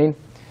orbital plane,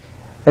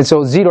 and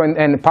so 0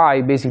 and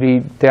pi, basically,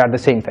 they are the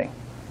same thing.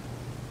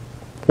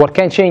 What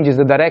can change is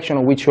the direction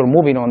in which you're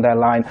moving on that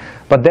line,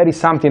 but that is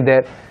something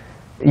that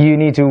you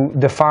need to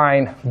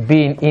define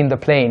being in the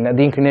plane.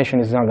 The inclination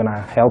is not going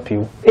to help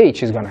you.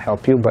 H is going to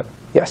help you, but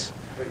yes?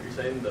 But you're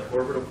saying the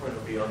orbital plane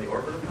will be on the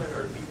orbital plane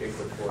or the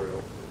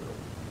equatorial?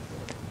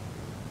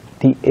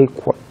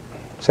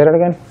 Say that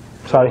again?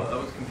 Sorry. I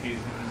was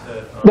confused when you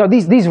said... No,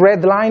 this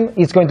red line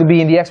is going to be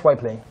in the xy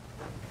plane.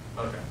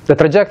 Okay. The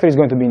trajectory is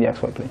going to be in the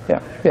xy plane. Yeah.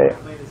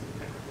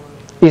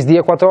 Is the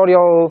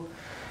equatorial...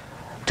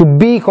 To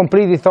be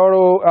completely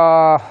thorough,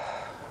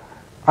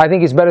 I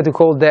think it's better to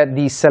call that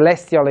the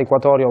celestial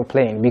equatorial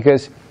plane,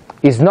 because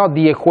it's not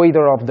the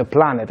equator of the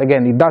planet.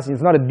 Again,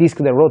 it's not a disk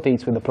that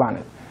rotates with the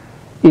planet.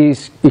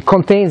 It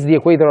contains the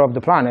equator of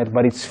the planet,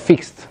 but it's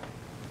fixed.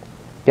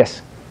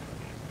 Yes?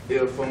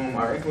 If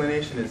our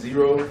inclination is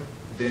 0,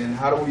 then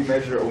how do we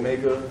measure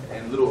omega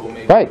and little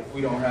omega? Right.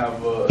 We don't have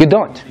you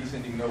don't.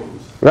 descending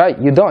nodes. Right,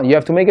 you don't. You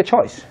have to make a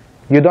choice.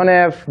 You don't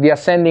have the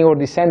ascending or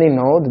descending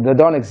node. They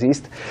don't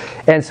exist.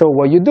 And so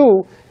what you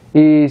do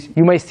is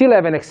you may still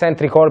have an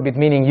eccentric orbit,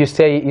 meaning you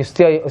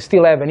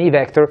still have an E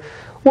vector.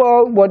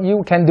 Well, what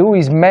you can do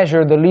is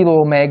measure the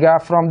little omega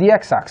from the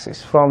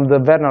x-axis, from the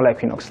vernal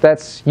equinox.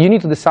 You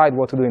need to decide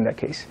what to do in that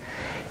case.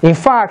 In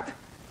fact,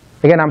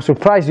 again, I'm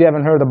surprised you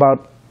haven't heard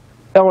about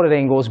ordered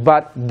angles,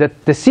 but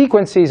the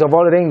sequences of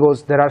ordered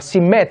angles that are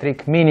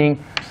symmetric,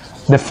 meaning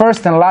the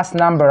first and last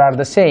number are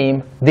the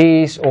same,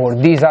 this or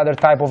this other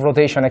type of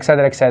rotation,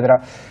 etc., etc.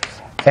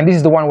 And this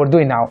is the one we're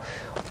doing now.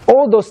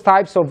 All those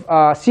types of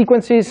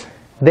sequences,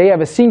 they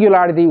have a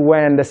singularity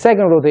when the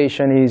second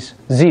rotation is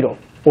 0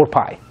 or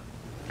pi.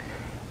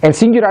 And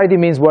singularity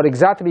means what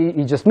exactly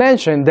you just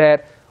mentioned,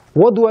 that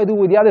what do I do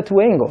with the other two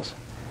angles?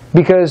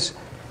 Because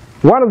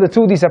one of the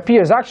two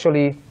disappears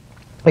actually.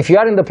 If you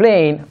are in the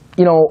plane,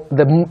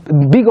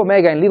 the big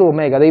omega and little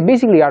omega, they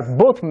basically are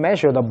both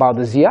measured about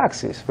the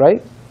z-axis,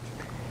 right?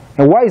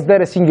 And why is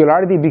that a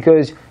singularity?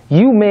 Because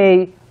you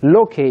may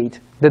locate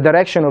the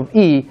direction of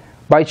E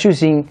by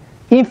choosing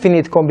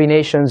infinite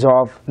combinations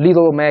of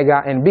little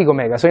omega and big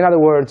omega. So in other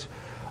words,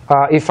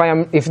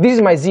 if this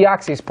is my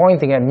z-axis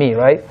pointing at me,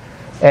 right,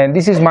 and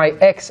this is my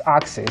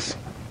x-axis,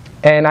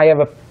 and I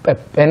have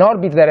an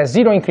orbit that has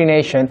 0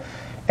 inclination,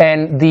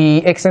 and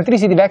the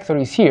eccentricity vector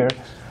is here,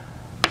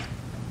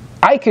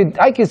 I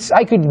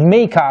could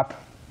make up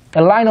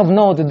a line of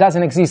node that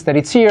doesn't exist, that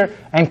it's here,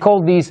 and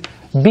call these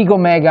big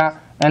omega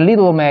and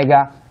little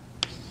omega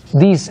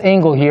this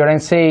angle here,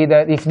 and say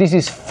that if this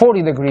is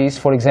 40 degrees,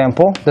 for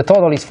example, the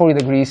total is 40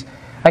 degrees,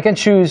 I can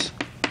choose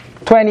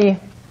 20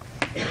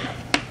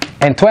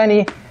 and 20,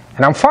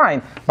 and I'm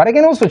fine. But I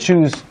can also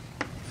choose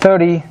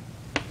 30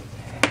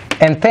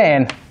 and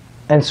 10,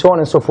 and so on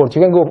and so forth.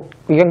 You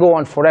can go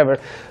on forever,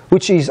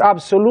 which is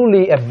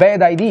absolutely a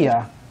bad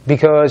idea,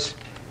 because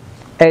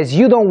as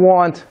you don't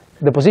want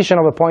the position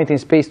of a point in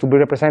space to be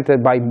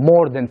represented by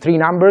more than 3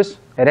 numbers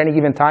at any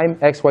given time,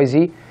 x, y,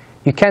 z,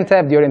 you can't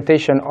have the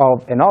orientation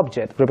of an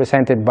object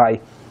represented by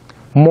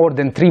more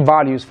than 3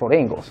 values for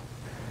angles.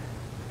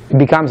 It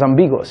becomes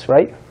ambiguous,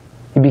 right?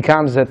 It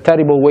becomes a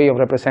terrible way of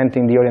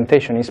representing the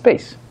orientation in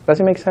space.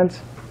 Does it make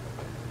sense?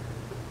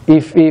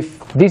 If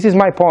this is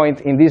my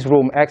point in this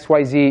room, x,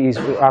 y, z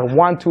are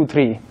 1, 2,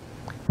 3,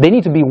 they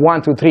need to be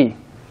 1, 2, 3.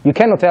 You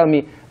cannot tell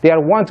me they are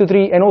 1, 2,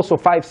 3, and also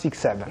 5, 6,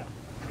 7.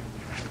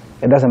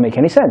 It doesn't make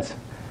any sense.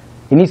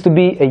 It needs to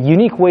be a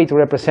unique way to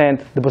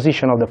represent the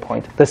position of the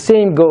point. The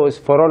same goes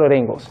for other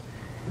angles.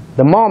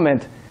 The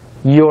moment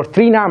your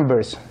three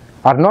numbers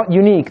are not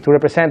unique to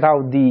represent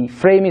how the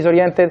frame is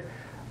oriented,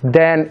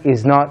 then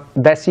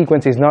that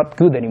sequence is not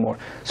good anymore.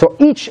 So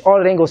each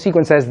other angle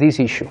sequence has this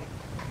issue,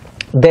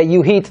 that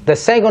you hit the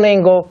second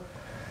angle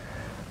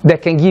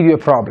that can give you a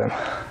problem.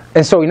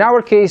 And so in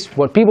our case,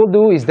 what people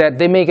do is that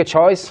they make a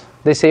choice.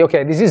 They say,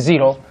 okay, this is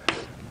 0,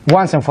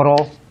 once and for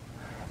all,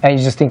 and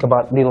you just think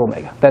about little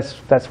omega.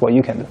 That's what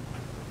you can do.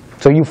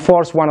 So you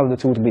force one of the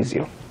two to be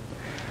 0.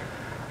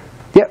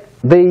 Yeah,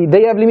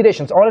 they have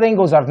limitations. Other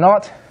angles are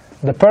not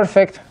the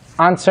perfect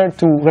answer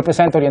to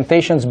represent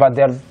orientations, but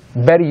they're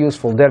very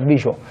useful. They're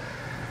visual.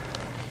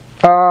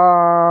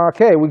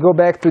 Okay, we go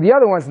back to the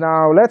other ones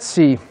now. Let's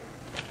see.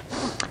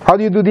 How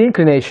do you do the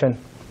inclination?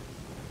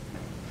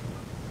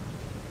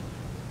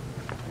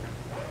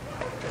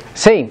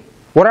 Same.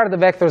 What are the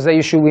vectors that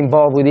you should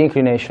involve with the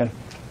inclination?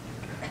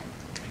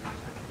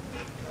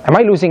 Am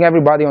I losing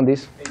everybody on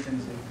this? H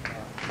and Z.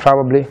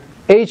 Probably.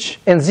 H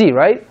and Z,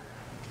 right?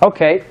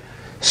 Okay.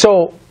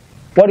 So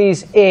what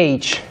is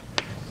H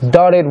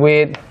dotted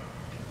with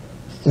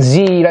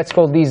Z? Let's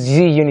call this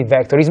Z unit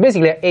vector. It's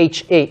basically a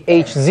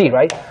HZ,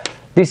 right?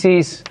 This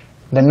is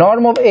the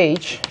norm of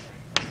H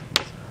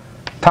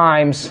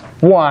times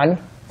 1,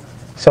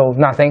 so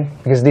nothing,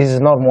 because this is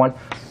norm 1,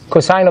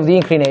 cosine of the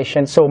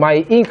inclination. So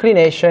my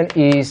inclination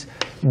is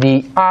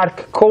the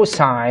arc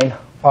cosine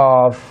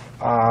of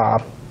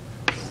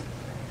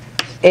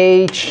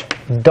H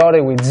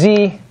dotted with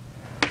Z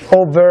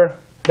over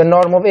the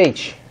norm of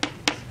H.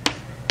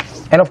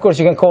 And of course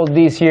you can call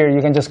this here,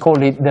 you can just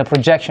call it the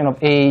projection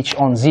of H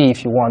on Z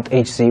if you want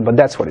HZ, but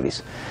that's what it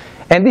is.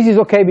 And this is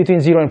okay between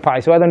 0 and pi,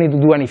 so I don't need to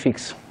do any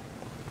fix.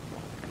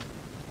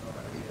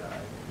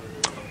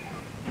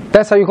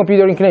 That's how you compute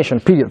your inclination,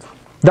 period.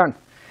 Done.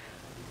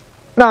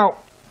 Now,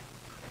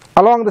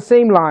 along the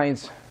same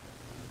lines,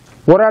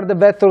 what are the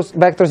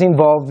vectors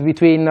involved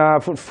between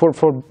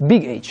for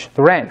big H,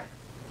 the N?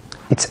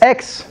 It's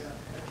X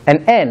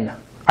and N.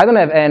 I don't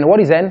have N. What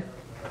is N?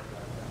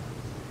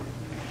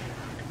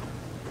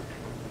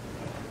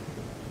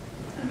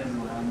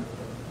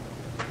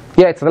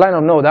 Yeah, it's the line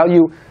of node.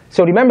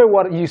 So remember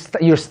what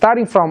you're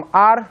starting from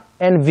R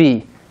and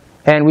V.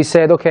 And we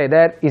said, okay,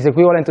 that is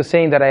equivalent to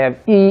saying that I have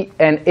E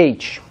and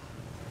H.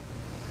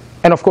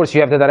 And of course,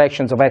 you have the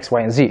directions of X,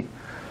 Y, and Z.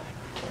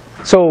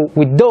 So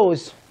with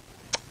those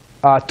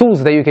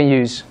tools that you can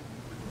use,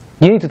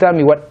 you need to tell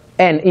me what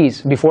N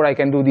is before I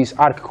can do this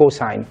arc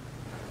cosine.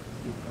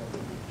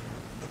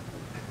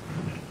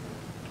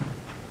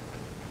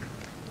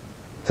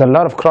 There's a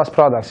lot of cross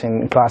products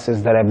in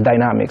classes that have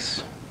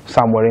dynamics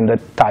somewhere in the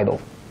title.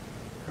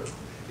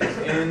 Is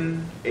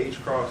N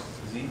H cross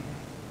Z?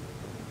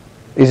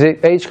 Is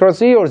it H cross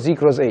Z or Z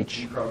cross H?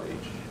 Z cross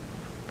H.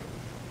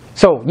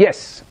 So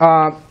yes,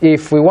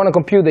 if we want to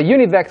compute the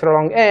unit vector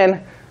along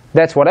N,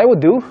 that's what I would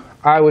do.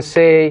 I would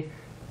say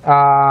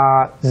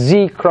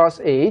Z cross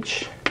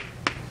H.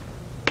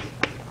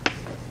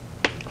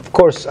 Of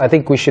course, I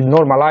think we should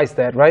normalize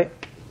that, right?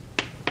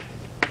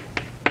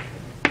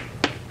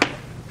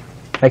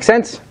 Make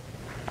sense?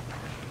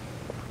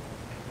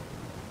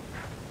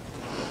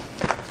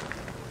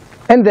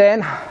 And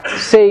then,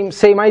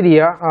 same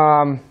idea.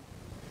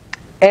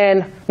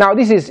 And now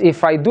this is,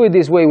 if I do it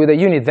this way with a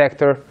unit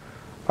vector,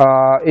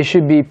 it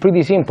should be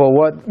pretty simple.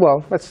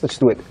 Well, let's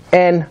do it.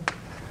 N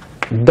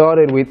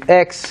dotted with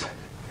X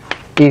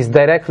is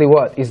directly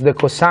what? Is the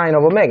cosine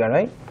of omega,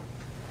 right?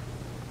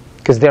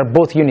 Because they're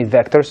both unit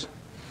vectors.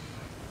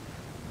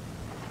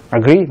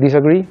 Agree?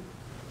 Disagree?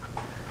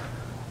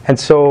 And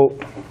so,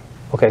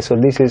 okay, so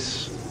this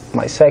is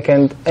my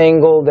second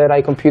angle that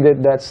I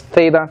computed. That's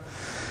theta.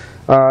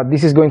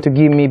 This is going to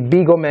give me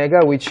big omega,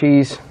 which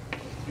is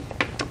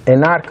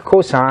an arc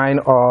cosine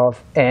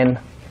of N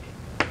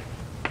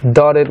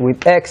dotted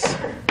with X.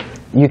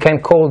 You can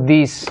call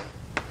this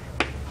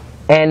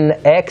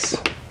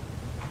NX.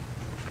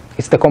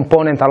 It's the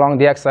component along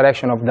the X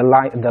direction of the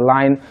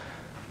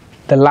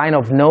line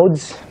of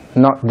nodes,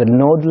 not the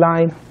node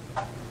line.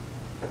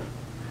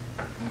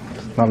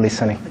 Not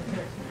listening.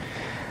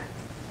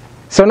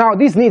 So now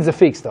this needs a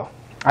fix though.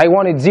 I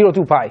want it 0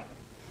 to pi.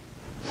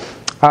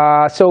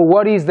 So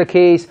what is the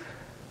case?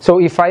 So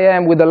if I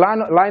am with a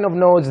line of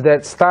nodes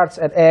that starts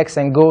at X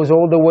and goes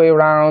all the way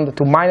around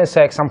to minus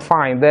X, I'm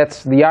fine.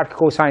 That's the arc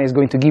cosine is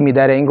going to give me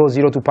that angle,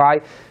 0 to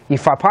pi.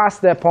 If I pass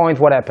that point,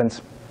 what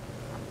happens?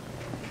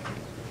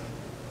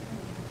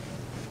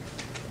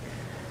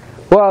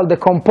 Well, the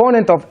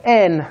component of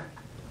N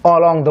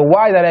along the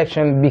Y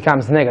direction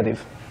becomes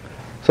negative.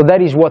 So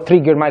that is what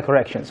triggered my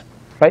corrections,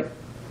 right?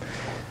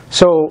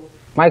 So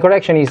my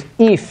correction is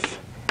if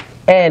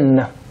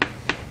N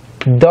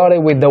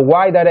dotted with the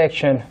Y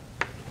direction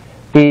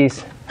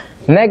is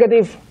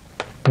negative,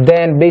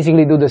 then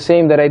basically do the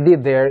same that I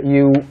did there.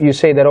 You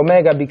say that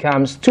omega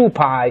becomes 2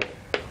 pi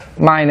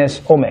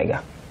minus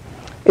omega.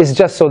 It's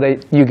just so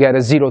that you get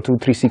a 0 to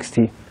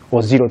 360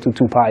 or 0 to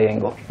 2 pi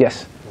angle.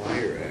 Yes? Y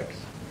or X?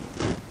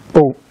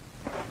 Oh.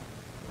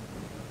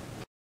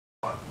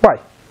 Why?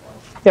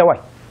 Yeah,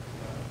 why?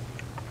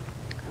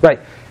 Right.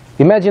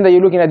 Imagine that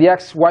you're looking at the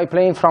x, y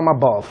plane from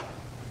above.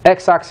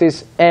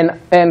 X-axis, n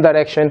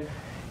direction.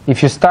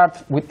 If you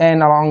start with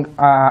n along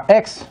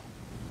x,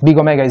 big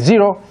omega is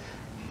 0.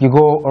 You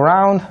go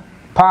around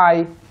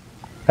pi.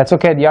 That's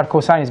okay. The arc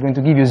cosine is going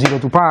to give you 0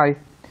 to pi.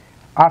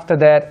 After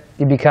that,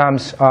 it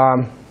becomes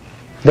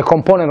the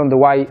component on the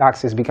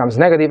y-axis becomes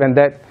negative, and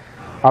that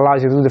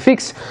allows you to do the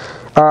fix.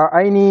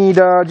 I need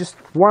just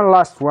one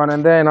last one,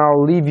 and then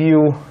I'll leave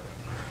you.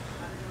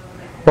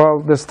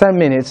 Well, there's 10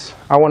 minutes.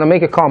 I want to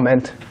make a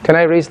comment. Can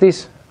I erase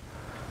this?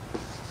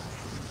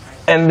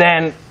 And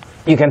then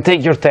you can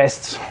take your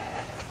tests.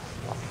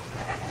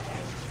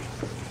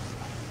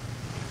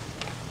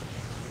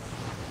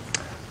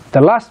 The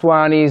last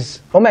one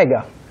is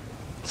omega.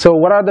 So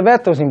what are the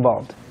vectors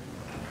involved?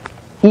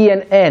 E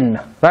and n,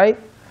 right?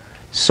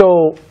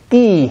 So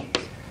E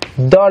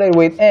dotted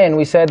with n,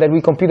 we said that we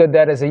computed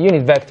that as a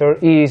unit vector,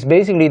 is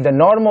basically the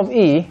norm of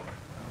E.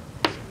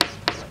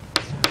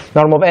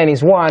 Norm of n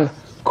is 1,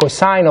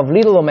 cosine of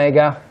little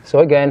omega. So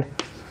again,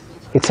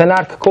 it's an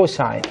arc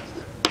cosine.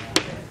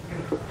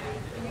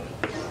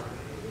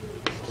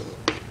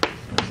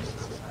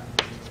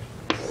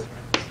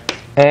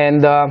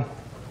 And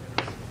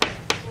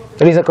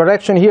there is a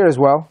correction here as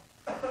well.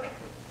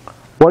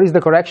 What is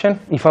the correction?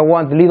 If I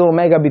want little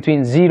omega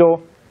between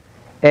 0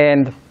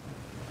 and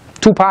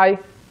 2 pi.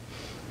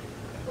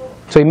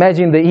 So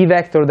imagine the E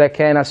vector that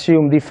can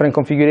assume different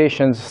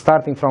configurations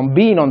starting from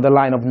being on the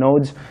line of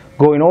nodes,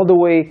 going all the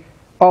way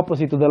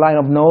opposite to the line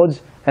of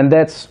nodes, and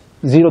that's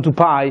 0 to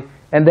pi,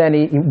 and then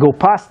you go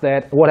past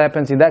that. What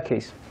happens in that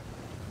case?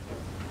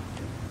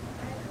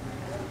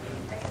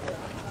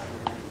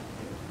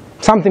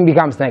 Something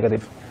becomes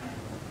negative.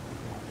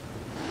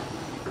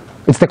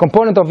 It's the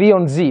component of E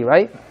on Z,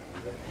 right?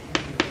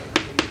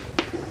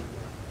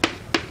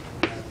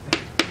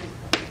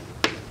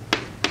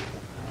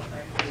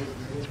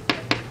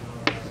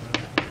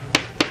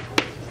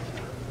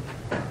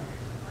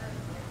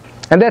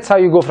 And that's how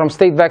you go from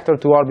state vector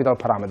to orbital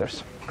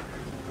parameters.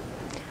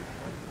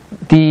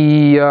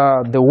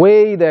 The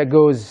way that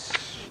goes,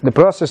 the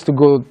process to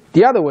go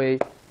the other way,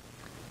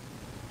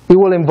 it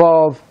will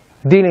involve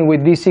dealing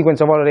with this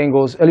sequence of ordered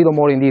angles a little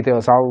more in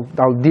details.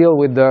 I'll deal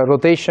with the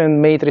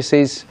rotation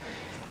matrices,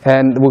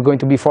 and we're going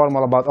to be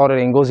formal about ordered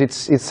angles.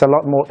 It's a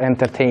lot more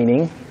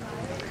entertaining.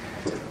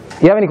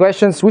 You have any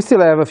questions? We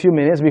still have a few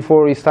minutes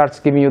before he starts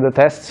giving you the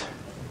tests.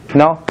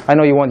 No? I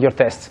know you want your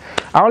tests.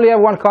 I only have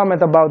one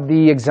comment about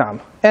the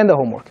exam and the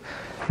homework.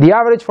 The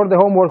average for the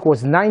homework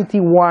was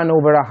 91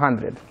 over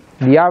 100.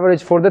 The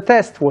average for the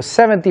test was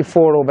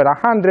 74 over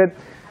 100,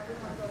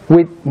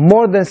 with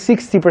more than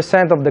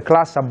 60% of the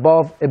class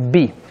above a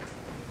B.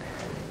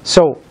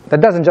 So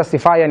that doesn't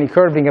justify any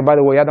curving, and by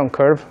the way, I don't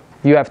curve.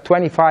 You have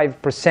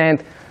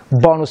 25%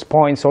 bonus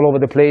points all over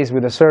the place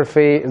with the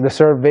survey,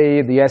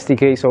 the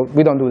STK, so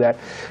we don't do that.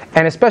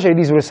 And especially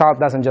this result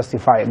doesn't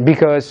justify it,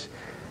 because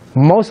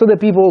most of the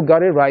people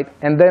got it right,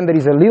 and then there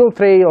is a little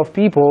trail of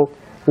people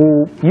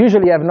who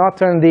usually have not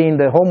turned in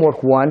the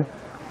homework one,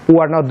 who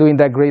are not doing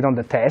that great on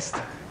the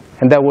test.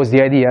 And that was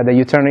the idea, that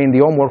you turn in the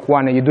homework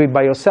one and you do it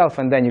by yourself,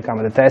 and then you come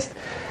to the test.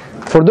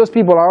 For those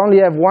people, I only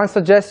have one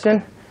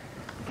suggestion.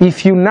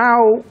 If you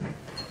now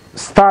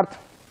start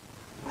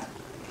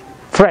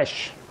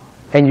fresh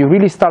and you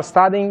really start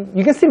studying,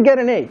 you can still get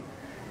an A.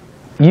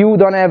 You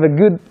don't have a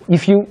good,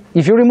 if you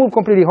remove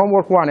completely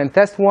homework one and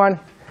test one,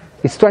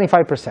 it's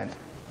 25%.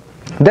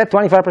 That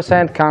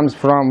 25% comes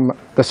from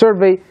the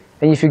survey,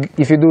 and if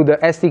you do the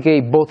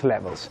STK both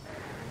levels.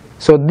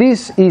 So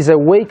this is a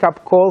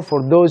wake-up call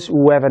for those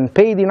who haven't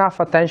paid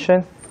enough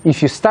attention.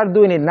 If you start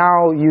doing it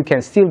now, you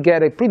can still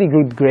get a pretty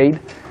good grade.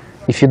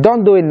 If you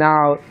don't do it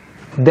now,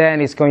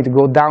 then it's going to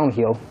go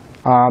downhill.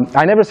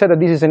 I never said that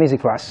this is an easy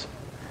class.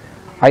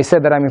 I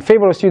said that I'm in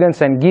favor of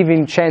students and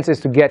giving chances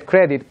to get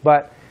credit,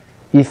 but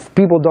if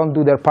people don't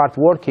do their part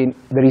working,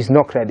 there is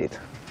no credit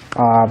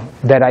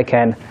that I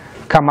can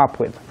come up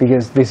with,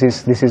 because this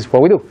is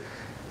what we do.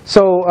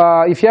 So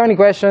if you have any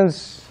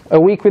questions,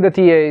 a week with the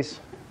TAs,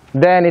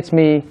 then it's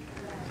me,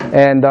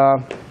 and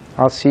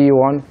I'll see you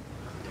on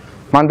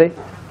Monday?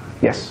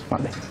 Yes,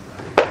 Monday.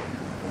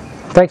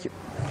 Thank you.